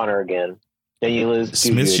Connor again. Then you lose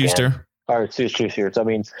Smith-Schuster. Smith-Schuster. So I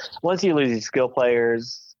mean, once you lose these skill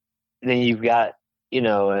players, then you've got, you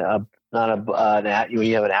have an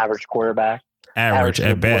average quarterback. Average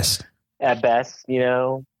at best. At best,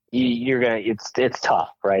 you're gonna. It's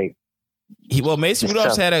tough, right? Mason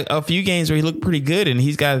Rudolph's had a few games where he looked pretty good, and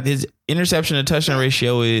he's got his interception to touchdown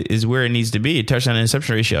ratio is where it needs to be. Touchdown to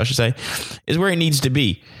interception ratio, I should say, is where it needs to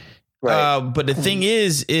be. Right. But the thing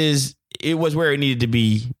is it was where it needed to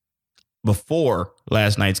be before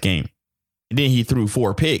last night's game. And then he threw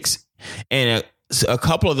 4 picks, and a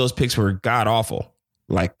couple of those picks were god awful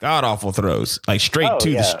throws, like straight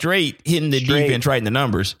hitting the defense right in the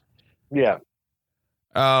numbers. Yeah.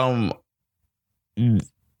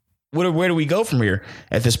 Where do we go from here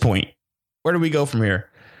at this point? Where do we go from here?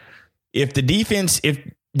 If the defense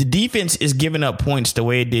is giving up points the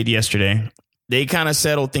way it did yesterday, they kind of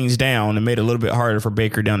settled things down and made it a little bit harder for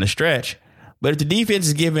Baker down the stretch. But if the defense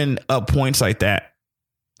is giving up points like that,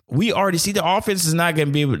 we already see the offense is not going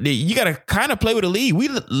to be able to. You got to kind of play with the lead. We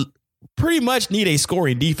pretty much need a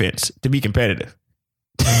scoring defense to be competitive.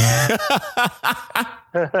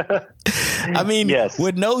 I mean, yes.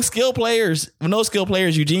 with no skill players,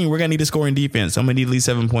 Eugene, we're going to need a scoring defense. I'm going to need at least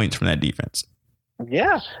 7 points from that defense.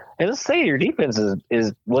 Yeah. And let's say your defense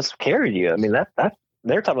is what's carried you. I mean, that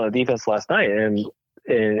they're talking about the defense last night, and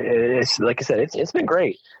it's like I said, it's been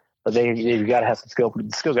great. But you've got to have some skill.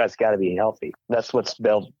 The skill guys got to be healthy. That's what's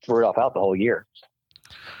bailed Rudolph out the whole year.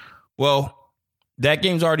 Well, that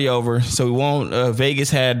game's already over, so we won't. Vegas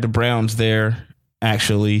had the Browns there.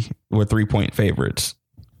 Actually, were 3-point favorites.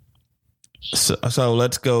 So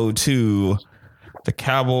let's go to the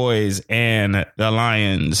Cowboys and the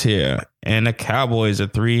Lions here, and the Cowboys are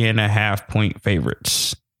 3.5-point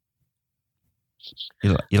favorites.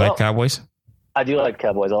 You like Cowboys? I do like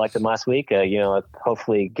Cowboys. I liked them last week.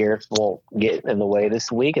 Hopefully Garrett won't get in the way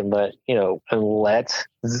this week, and let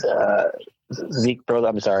Zeke throw.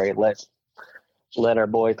 I'm sorry, let our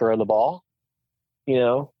boy throw the ball.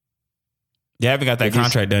 They haven't got that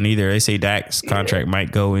contract done either. They say Dak's contract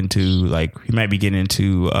might go into he might be getting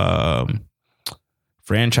into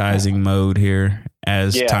franchising mode here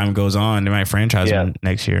as time goes on. They might franchise him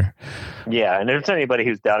next year. Yeah, and if there's anybody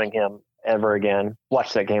who's doubting him ever again,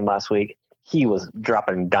 watch that game last week. He was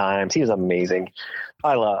dropping dimes. He was amazing.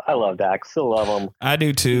 I love Dak. Still love him. I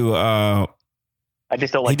do too. I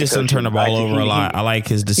just don't like. He just doesn't turn the ball over a lot. I like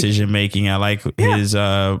his decision making. I like his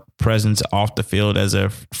presence off the field as a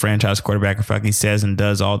franchise quarterback. In fact, he says and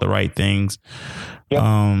does all the right things. Yep.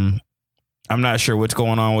 I'm not sure what's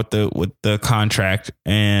going on with the contract.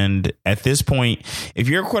 And at this point, if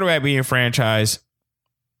you're a quarterback being franchised,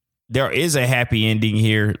 there is a happy ending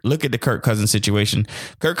here. Look at the Kirk Cousins situation.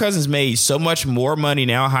 Kirk Cousins made so much more money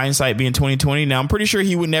now, hindsight being 2020. Now, I'm pretty sure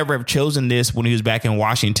he would never have chosen this when he was back in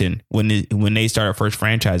Washington when they started first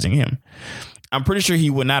franchising him. I'm pretty sure he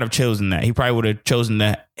would not have chosen that. He probably would have chosen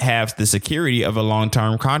to have the security of a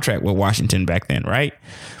long-term contract with Washington back then, right?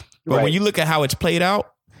 But when you look at how it's played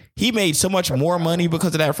out, he made so much more money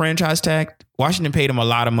because of that franchise tag. Washington paid him a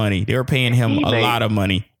lot of money. They were paying him a lot of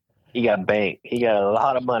money. He got banked. He got a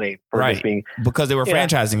lot of money for just being because they were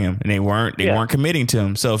franchising him and they weren't committing to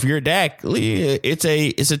him. So if you're Dak, it's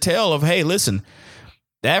a tale of, hey, listen,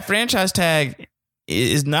 that franchise tag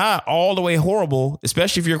is not all the way horrible,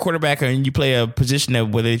 especially if you're a quarterback and you play a position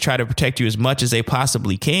where they try to protect you as much as they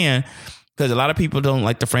possibly can. Because a lot of people don't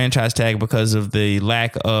like the franchise tag because of the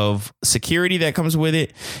lack of security that comes with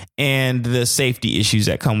it and the safety issues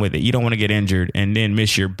that come with it. You don't want to get injured and then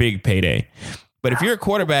miss your big payday. But if you're a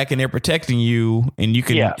quarterback and they're protecting you and you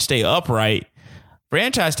can stay upright,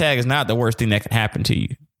 franchise tag is not the worst thing that can happen to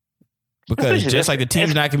you. Because just like the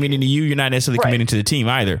team's not committing to you, you're not necessarily committing to the team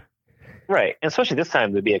either. Right. And especially this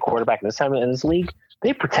time to be a quarterback, and this time in this league,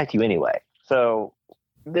 they protect you anyway. So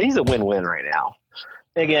he's a win-win right now.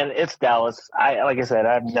 Again, it's Dallas. Like I said,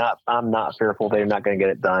 I'm not fearful they're not going to get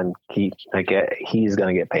it done. He's going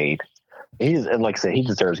to get paid. And like I said, he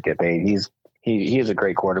deserves to get paid. He is a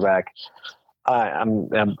great quarterback. I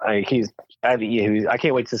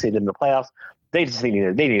can't wait to see them in the playoffs. They just need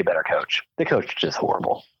a better coach. The coach is just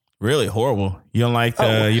horrible. Really horrible. You don't like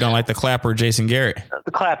the clapper, Jason Garrett.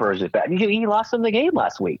 The clapper is just bad. He lost them the game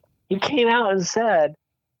last week. He came out and said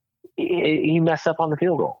he messed up on the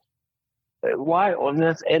field goal. Why?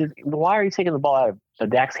 Why are you taking the ball out of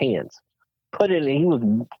Dak's hands? Put it in.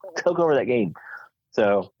 He took over that game.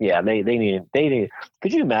 So yeah, they need.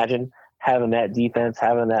 Could you imagine having that defense,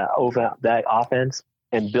 having that offense,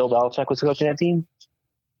 and Bill Belichick was coaching that team?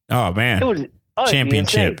 Oh man,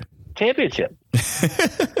 championship.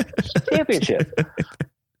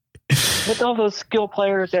 With all those skill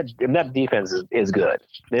players, that defense is good.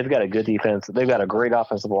 They've got a good defense. They've got a great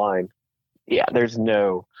offensive line. Yeah,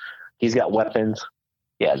 he's got weapons.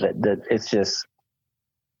 Yeah, it's just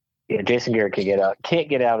Jason Garrett can't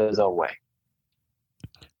get out of his own way.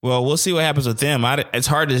 Well, we'll see what happens with them. It's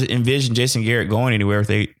hard to envision Jason Garrett going anywhere if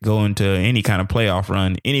they go into any kind of playoff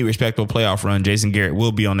run, any respectable playoff run. Jason Garrett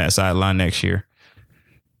will be on that sideline next year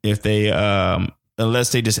if they,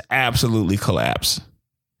 unless they just absolutely collapse.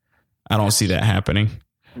 I don't see that happening.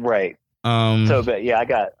 Right. But yeah, I've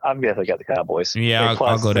definitely got the Cowboys. Yeah,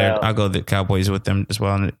 I'll go there. I'll go the Cowboys with them as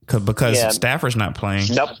well because Stafford's not playing.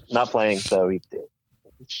 Nope, not playing. So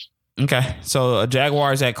okay, so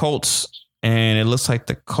Jaguars at Colts. And it looks like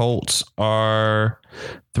the Colts are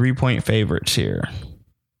 3-point favorites here.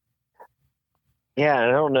 Yeah, I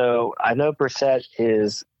don't know. I know Brissett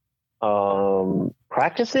is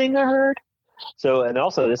practicing, I heard. So, and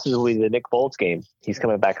also this is the Nick Foles game. He's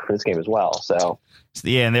coming back for this game as well. So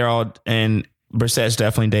yeah, and Brissett's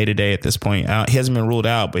definitely day to day at this point. He hasn't been ruled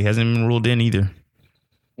out, but he hasn't been ruled in either.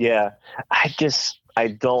 Yeah, I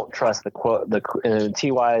don't trust the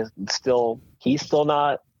Ty. He's still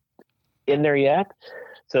not in there yet.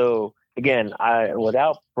 So again,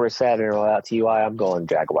 without Brissett and without Ty, I'm going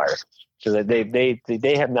Jaguars because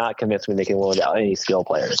they have not convinced me they can win without any skill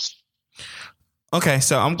players. Okay,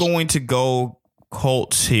 so I'm going to go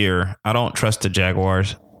Colts here. I don't trust the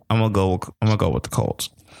Jaguars. I'm gonna go with the Colts.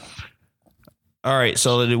 All right,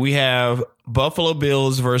 so we have Buffalo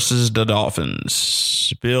Bills versus the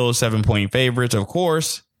Dolphins. Bills 7-point favorites, of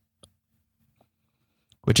course.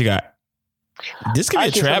 What you got? This could be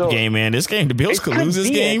a trap game, man. This game, the Bills could lose this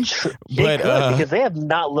game, but because they have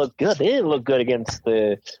not looked good. They didn't look good against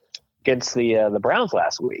the Browns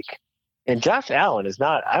last week. And Josh Allen is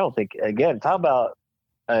not. I don't think. Again, talk about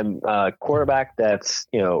a quarterback that's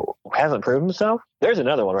hasn't proven himself. There's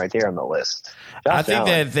another one right there on the list. I think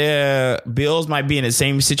that the Bills might be in the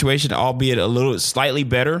same situation, albeit a little slightly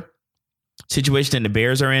better situation than the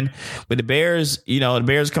Bears are in. But the Bears, the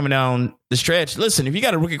Bears coming down the stretch. Listen, if you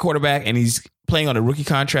got a rookie quarterback and he's playing on a rookie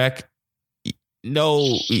contract, you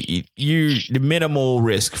the minimal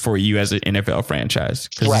risk for you as an NFL franchise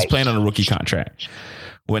because he's playing on a rookie contract.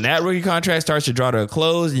 When that rookie contract starts to draw to a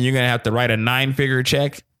close and you're going to have to write a 9-figure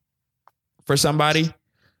check for somebody,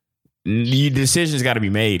 the decision's got to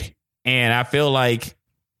be made. And I feel like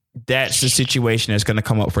that's the situation that's going to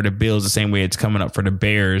come up for the Bills the same way it's coming up for the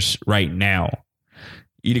Bears right now.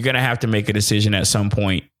 You're going to have to make a decision at some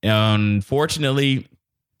point. Unfortunately,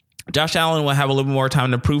 Josh Allen will have a little bit more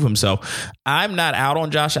time to prove himself. I'm not out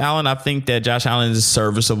on Josh Allen. I think that Josh Allen is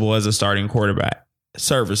serviceable as a starting quarterback.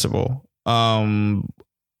 Serviceable.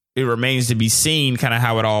 It remains to be seen kind of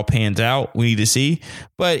how it all pans out. We need to see.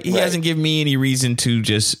 But he hasn't given me any reason to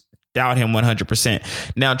just doubt him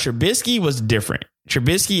 100%. Now, Trubisky was different.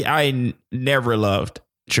 Trubisky, I never loved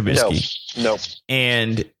Trubisky. No.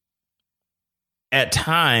 And at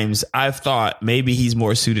times, I've thought maybe he's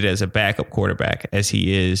more suited as a backup quarterback than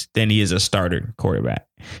he is a starter quarterback.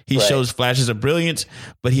 He shows flashes of brilliance,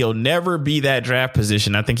 but he'll never be that draft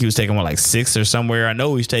position. I think he was taking like 6th or somewhere. I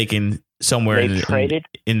know he's taken somewhere in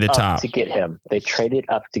the top to get him. They traded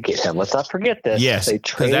up to get him. Let's not forget this. Yes,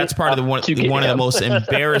 because that's part of one of the most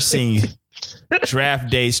embarrassing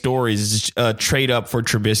draft day stories is trade up for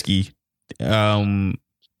Trubisky,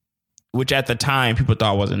 which at the time people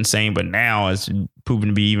thought was insane, but now it's proven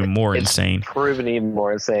to be even more insane. Proven even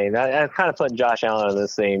more insane. I kind of put Josh Allen on the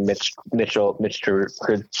same Mitch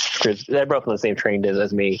Trubisky. They're both on the same train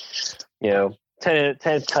as me. 10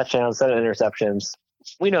 touchdowns, 7 interceptions.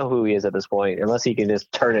 We know who he is at this point, unless he can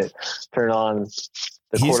just turn on.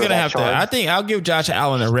 He's going to have to. I think I'll give Josh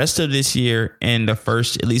Allen the rest of this year and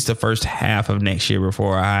at least the first half of next year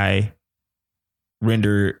before I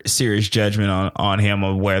render serious judgment on him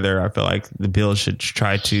of whether I feel like the Bills should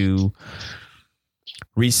try to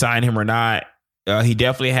re-sign him or not. He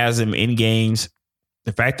definitely has him in games.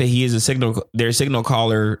 The fact that he is their signal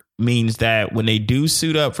caller means that when they do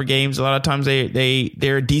suit up for games, a lot of times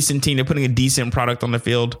they're a decent team. They're putting a decent product on the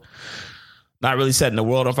field. Not really setting the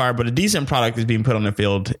world on fire, but a decent product is being put on the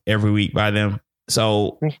field every week by them.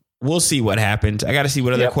 So we'll see what happens. I got to see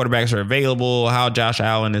what other quarterbacks are available, how Josh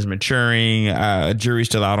Allen is maturing. Jury's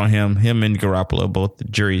still out on him. Him and Garoppolo, both the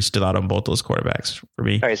jury's still out on both those quarterbacks for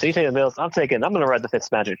me. All right, so you take the Bills. I'm going to ride the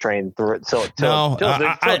Fitzmagic train. I'm going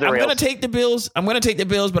to take the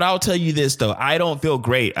Bills. But I'll tell you this, though. I don't feel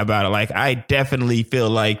great about it. Like, I definitely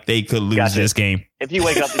feel like they could lose this game. If you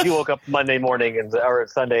woke up Monday morning or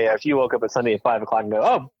Sunday, if you woke up at Sunday at 5 o'clock and go,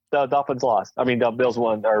 oh, the Dolphins lost. I mean, the Bills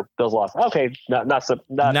won or Bills lost. Okay, not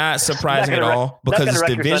surprising at all because it's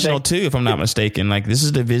divisional too, if I'm not mistaken. Like this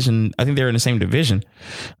is division. I think they're in the same division.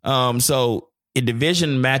 So in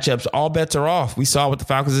division matchups, all bets are off. We saw with the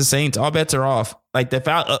Falcons and Saints, all bets are off. Like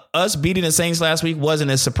us beating the Saints last week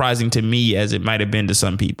wasn't as surprising to me as it might have been to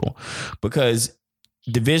some people, because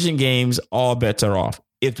division games, all bets are off.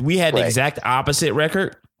 If we had the exact opposite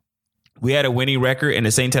record, we had a winning record and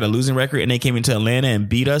the Saints had a losing record and they came into Atlanta and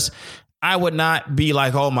beat us, I would not be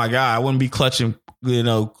like, oh my God, I wouldn't be clutching,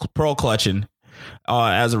 pearl clutching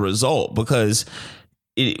as a result, because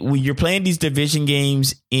when you're playing these division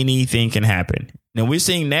games, anything can happen. Now we're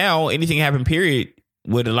seeing anything happen, period,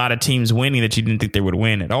 with a lot of teams winning that you didn't think they would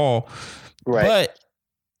win at all. Right. But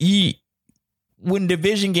when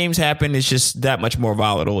division games happen, it's just that much more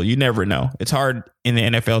volatile. You never know. It's hard in the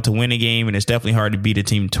NFL to win a game, and it's definitely hard to beat a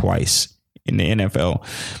team twice in the NFL.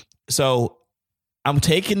 So I'm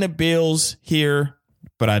taking the Bills here,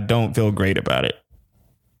 but I don't feel great about it.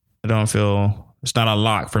 It's not a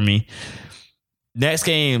lock for me. Next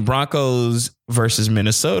game, Broncos versus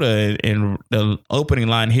Minnesota, and the opening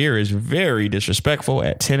line here is very disrespectful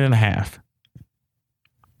at 10.5.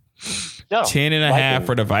 No, 10.5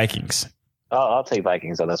 for the Vikings. I'll take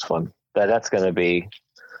Vikings on this one. That's going to be.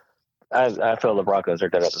 I feel the Broncos are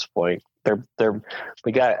dead at this point.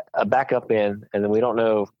 We got a backup in, and then we don't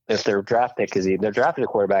know if their draft pick is they're drafting a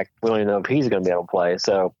quarterback. We don't even know if he's going to be able to play.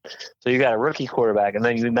 So you got a rookie quarterback, and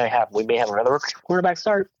then we may have another rookie quarterback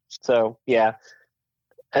start. So yeah,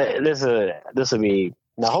 this would be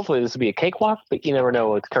Now, hopefully this will be a cakewalk, but you never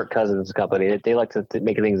know with Kirk Cousins' company. They like to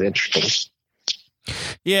make things interesting.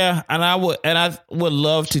 Yeah, and I would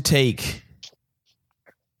love to take.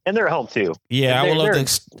 And they're at home too. Yeah, I would love to.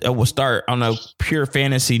 I will start on a pure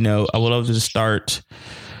fantasy note. I would love to start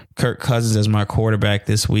Kirk Cousins as my quarterback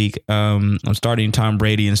this week. I'm starting Tom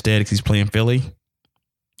Brady instead because he's playing Philly,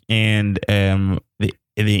 and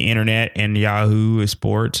the internet and Yahoo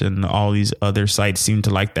Sports and all these other sites seem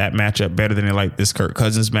to like that matchup better than they like this Kirk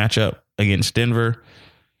Cousins matchup against Denver.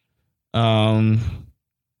 That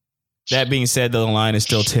being said, the line is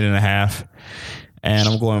still 10.5. And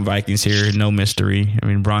I'm going Vikings here. No mystery. I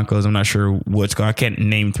mean, Broncos, I'm not sure what's going on. I can't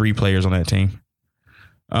name 3 players on that team.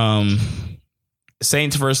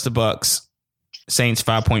 Saints versus the Bucks. Saints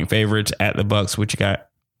 5-point favorites at the Bucks. What you got?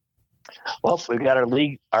 Well, we've got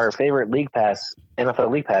our favorite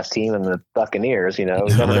NFL League Pass team and the Buccaneers. You know,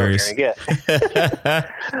 hilarious. Never know what you're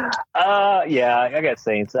gonna get. Yeah, I got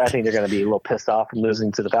Saints. I think they're going to be a little pissed off from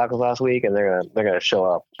losing to the Falcons last week, and they're going to show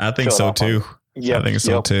up. I think so too. Yep, I think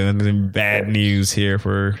so too. And bad news here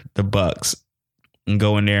for the Bucks and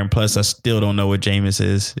going there. And plus, I still don't know what Jameis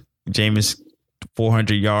is. Jameis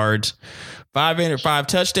 400 yards, 5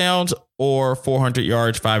 touchdowns, or 400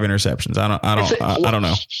 yards, 5 interceptions. I don't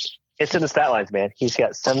know. It's in the stat lines, man. He's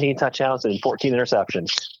got 17 touchdowns and 14 interceptions.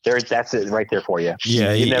 That's it right there for you.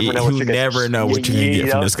 Yeah, you never know what you're going to get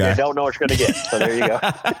from this guy. You don't know what you're going to get. So there you go.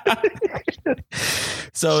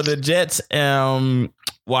 So the Jets,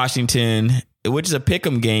 Washington, which is a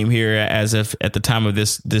pick'em game here as if at the time of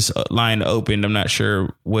this line opened. I'm not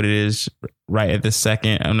sure what it is right at this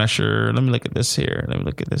second. I'm not sure. Let me look at this here. Let me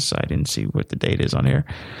look at this. I didn't see what the date is on here.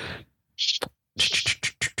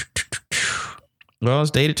 Well,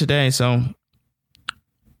 it's dated today, so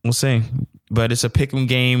we'll see. But it's a pick'em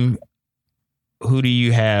game. Who do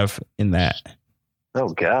you have in that? Oh,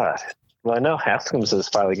 God. Well, I know Haskins is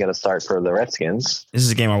finally going to start for the Redskins. This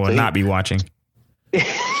is a game I will not be watching.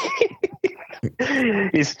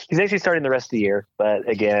 He's actually starting the rest of the year, but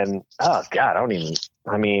again, oh God, I'm going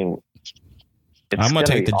to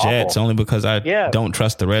take the Jets only because I don't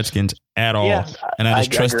trust the Redskins at all, and I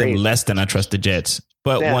just trust them less than I trust the Jets.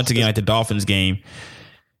 But once again, like the Dolphins game,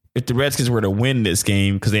 if the Redskins were to win this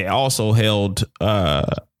game, because they also held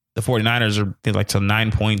the 49ers are like to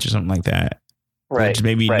 9 points or something like that, right? Which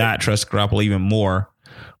maybe not trust Garoppolo even more,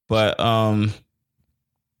 but I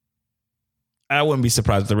wouldn't be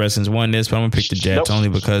surprised if the Redskins won this, but I'm gonna pick the Jets only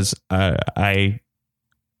because I'm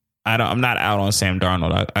not out on Sam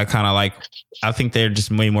Darnold. I think they're just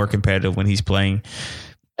way more competitive when he's playing,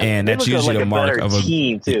 and that's usually a mark of a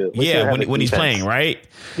team too. When he's playing, right?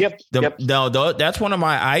 Yep. No, that's one of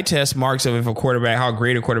my eye test marks of if a quarterback, how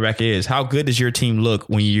great a quarterback is. How good does your team look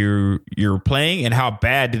when you're playing, and how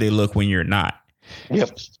bad do they look when you're not?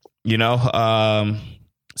 Yep. You know,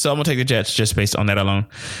 so I'm gonna take the Jets just based on that alone.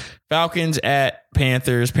 Falcons at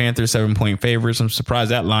Panthers. Panthers 7-point favorites. I'm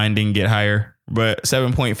surprised that line didn't get higher, but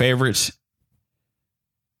 7-point favorites.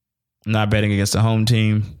 Not betting against the home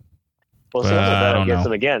team. Well, so I'm bet against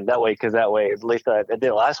them again that way, at least I did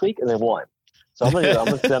it last week and they won. So I'm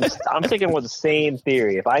thinking with the same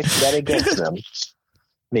theory. If I bet against them,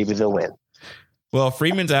 maybe they'll win. Well,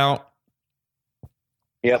 Freeman's out.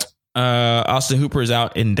 Yep. Austin Hooper is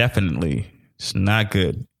out indefinitely. It's not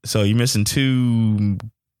good. So you're missing 2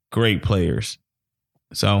 great players.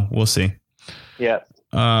 So we'll see. Yeah.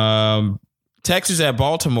 Texas at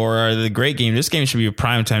Baltimore, the great game. This game should be a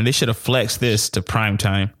prime time. They should have flexed this to prime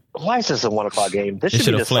time. Why is this a 1 o'clock game? They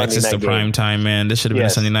should have flexed this to prime time, man. This should have been a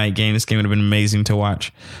Sunday night game. This game would have been amazing to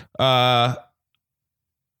watch.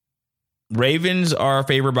 Ravens are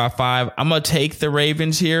favored by 5. I'm going to take the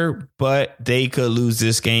Ravens here, but they could lose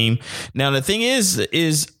this game. Now, the thing is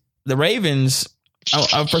the Ravens,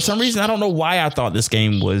 for some reason, I don't know why I thought this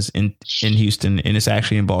game was in Houston and it's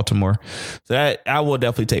actually in Baltimore. So I will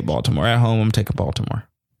definitely take Baltimore. At home, I'm taking Baltimore.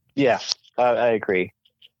 Yeah, I agree.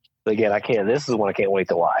 But again, this is one I can't wait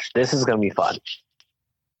to watch. This is going to be fun.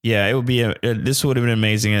 Yeah, it would be. This would have been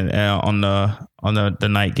amazing on the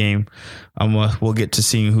night game. We'll get to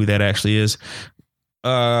seeing who that actually is.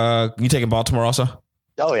 You taking Baltimore also?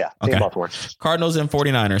 Oh yeah, okay. Baltimore. Cardinals and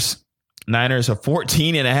 49ers. Niners are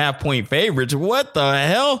 14.5-point favorites. What the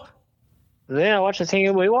hell? Yeah, watch the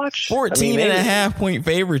thing we watch. 14.5-point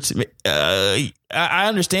favorites. I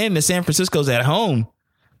understand that San Francisco's at home,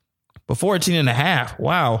 but 14.5.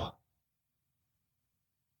 Wow.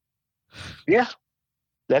 Yeah,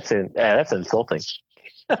 that's insulting.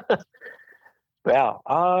 Wow.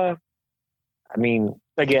 I mean,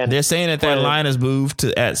 again, they're saying that line has moved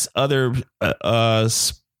to at other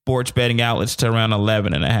sports betting outlets to around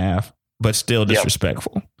 11.5, but still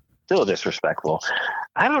disrespectful. still disrespectful.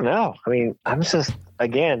 I don't know. I mean, I'm just,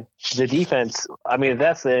 again, the defense. I mean, if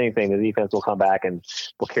that's anything, the defense will come back and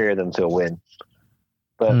will carry them to a win.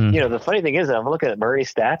 But, the funny thing is, I'm looking at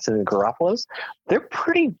Murray's stats and Garoppolo's. They're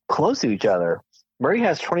pretty close to each other. Murray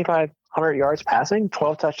has 2,500 yards passing,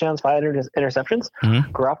 12 touchdowns, 5 interceptions.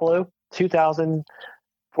 Garoppolo,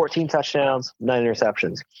 2,014 touchdowns, 9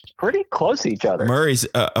 interceptions. Pretty close to each other.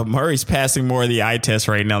 Murray's passing more of the eye test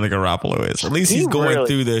right now than Garoppolo is. At least he's going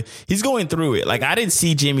through it. Like, I didn't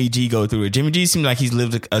see Jimmy G go through it. Jimmy G seemed like he's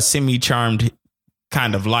lived a semi-charmed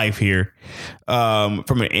kind of life here,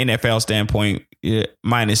 from an NFL standpoint,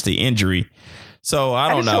 minus the injury. So I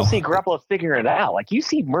don't know. I still see Garoppolo figuring it out. Like, you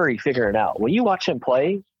see Murray figuring it out. When you watch him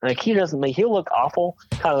play, like, he'll look awful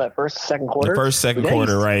kind of that second quarter. The second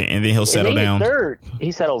quarter, right. And then he'll settle down. Third,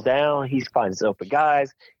 he settles down. He finds open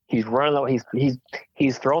guys. He's running.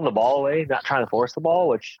 He's throwing the ball away, not trying to force the ball,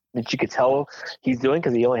 which you could tell he's doing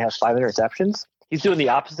because he only has 5 interceptions. He's doing the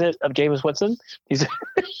opposite of Jameis Winston. He's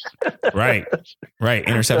right.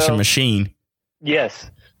 Interception machine. Yes.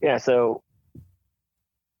 Yeah. So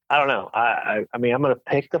I don't know. I mean, I'm going to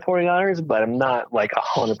pick the 49ers, but I'm not like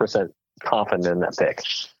 100% confident in that pick.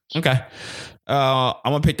 Okay. I'm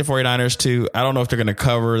going to pick the 49ers too. I don't know if they're going to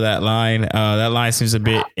cover that line. That line seems a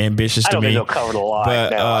bit ambitious to me. I don't think they'll cover the line.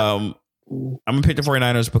 But I'm going to pick the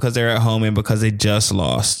 49ers because they're at home and because they just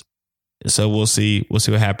lost. So we'll see. We'll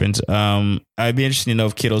see what happens. I'd be interested to know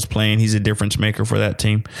if Kittle's playing. He's a difference maker for that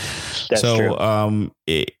team. That's true.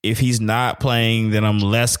 If he's not playing, then I'm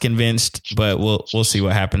less convinced. But we'll see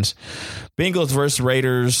what happens. Bengals versus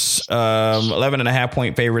Raiders. 11.5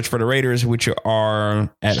 point favorites for the Raiders, which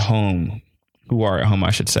are at home. Who are at home,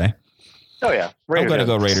 I should say. Oh yeah, Raiders. I'm going to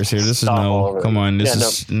go Raiders here. This is come on. This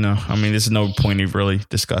is no. I mean, this is no point of really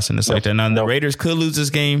discussing this like that. Now the Raiders could lose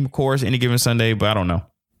this game, of course, any given Sunday, but I don't know.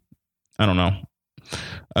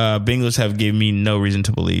 Bengals have given me no reason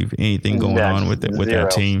to believe anything going on with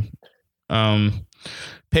that team.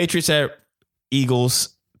 Patriots at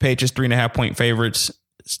Eagles. Patriots 3.5 point favorites.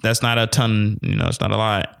 That's not a ton. It's not a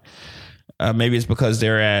lot. Maybe it's because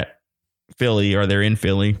they're at Philly or they're in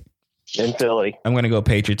Philly. In Philly, I'm going to go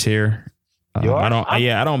Patriots here.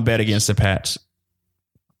 I don't bet against the Pats.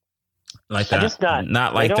 Like that,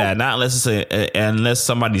 not like that. Not unless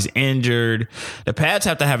somebody's injured. The Pats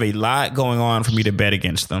have to have a lot going on for me to bet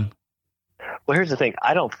against them. Well, here's the thing.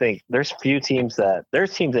 I don't think there's teams that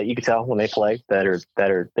you can tell when they play they're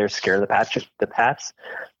scared of the Pats.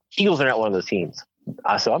 Eagles are not one of those teams.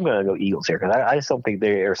 So I'm going to go Eagles here because I just don't think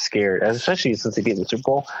they are scared, especially since they beat the Super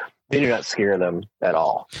Bowl. They do not scare them at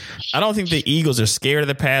all. I don't think the Eagles are scared of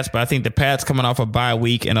the Pats, but I think the Pats coming off a bye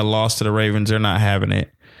week and a loss to the Ravens, they're not having it.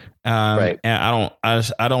 Right. And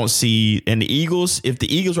I don't see, and the Eagles, if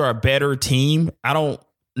the Eagles are a better team, I don't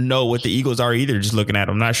know what the Eagles are either. Just looking at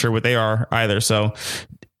them, I'm not sure what they are either. So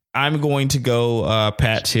I'm going to go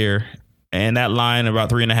Pats here, and that line about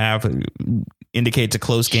 3.5 indicates a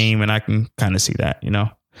close game, and I can kind of see that.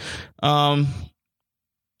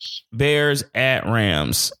 Bears at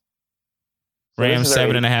Rams. Rams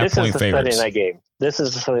 7.5 point favorites. This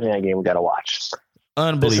is the Sunday night game we got to watch.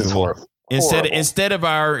 Unbelievable. Instead of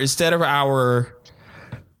our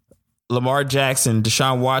Lamar Jackson,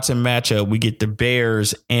 Deshaun Watson matchup, we get the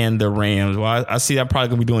Bears and the Rams. Well, I see I'm probably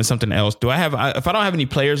going to be doing something else. If I don't have any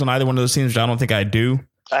players on either one of those teams, which I don't think I do.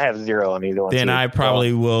 I have 0 on either one. Then I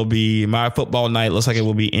probably will be, my football night looks like it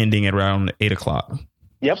will be ending at around 8:00.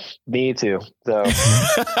 Yep, me too. So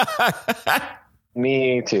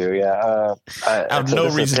me too. Yeah. I have no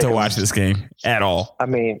reason to watch this game at all. I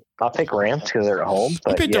mean, I'll pick Rams because they're at home.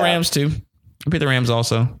 I picked the Rams too. I picked the Rams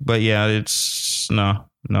also, but yeah, it's no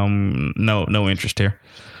interest here.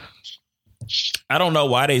 I don't know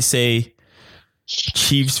why they say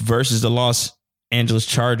Chiefs versus the Los Angeles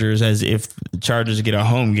Chargers as if the Chargers get a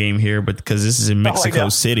home game here, but because this is in Mexico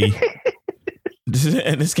City.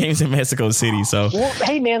 And this game's in Mexico City, so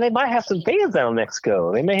hey man, they might have some fans out in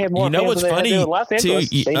Mexico. They may have more. What's funny too?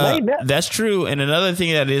 That's true. And another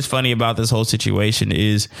thing that is funny about this whole situation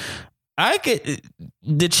is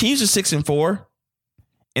the Chiefs are 6-4,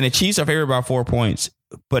 and the Chiefs are favored by 4 points.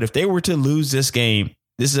 But if they were to lose this game,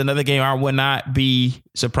 this is another game I would not be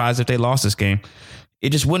surprised if they lost this game. It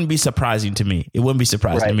just wouldn't be surprising to me. It wouldn't be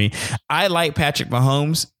surprising to me. I like Patrick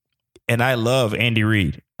Mahomes, and I love Andy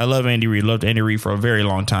Reid. Loved Andy Reid for a very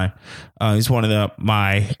long time. He's one of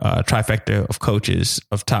my trifecta of coaches,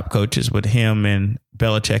 of top coaches, with him and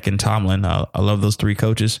Belichick and Tomlin. I love those 3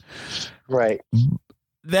 coaches. Right.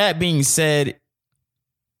 That being said,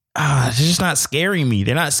 they're just not scaring me.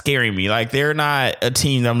 They're not scaring me. Like, they're not a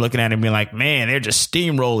team that I'm looking at and being like, man, they're just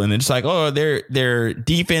steamrolling. It's like, oh, their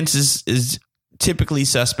defense is typically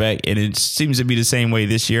suspect, and it seems to be the same way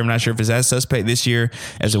this year. I'm not sure if it's as suspect this year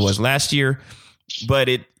as it was last year, but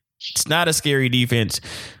it's not a scary defense.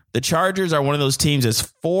 The Chargers are one of those teams that's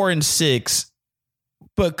 4-6,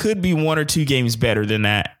 but could be 1 or 2 games better than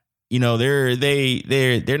that. You know, they're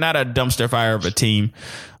not a dumpster fire of a team.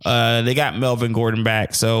 They got Melvin Gordon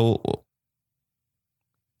back, so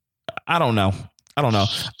I don't know. I'm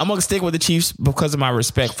gonna stick with the Chiefs because of my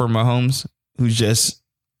respect for Mahomes, who's just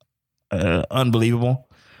unbelievable.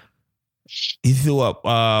 He threw up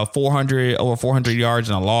over 400 yards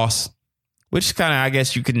in a loss, which kind of, I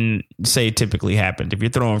guess you can say, typically happens. If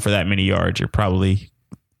you're throwing for that many yards, you're probably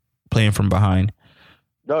playing from behind.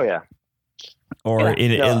 Oh yeah, or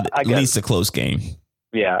at least a close game.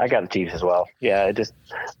 Yeah, I got the Chiefs as well. Yeah,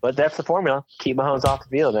 but that's the formula. Keep Mahomes off the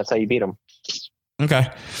field. That's how you beat them.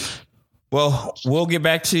 Okay. Well, we'll get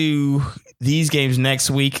back to these games next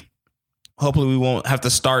week. Hopefully we won't have to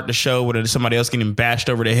start the show with somebody else getting bashed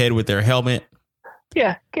over the head with their helmet.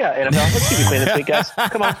 Yeah, NFL. Let's keep it clean this week, guys.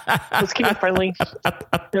 Come on. Let's keep it friendly.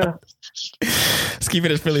 Yeah. Let's keep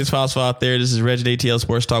it as friendly as possible out there. This is Reggie ATL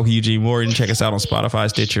Sports Talk with Eugene Morton. Check us out on Spotify,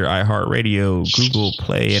 Stitcher, iHeartRadio, Google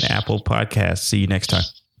Play, and Apple Podcasts. See you next time.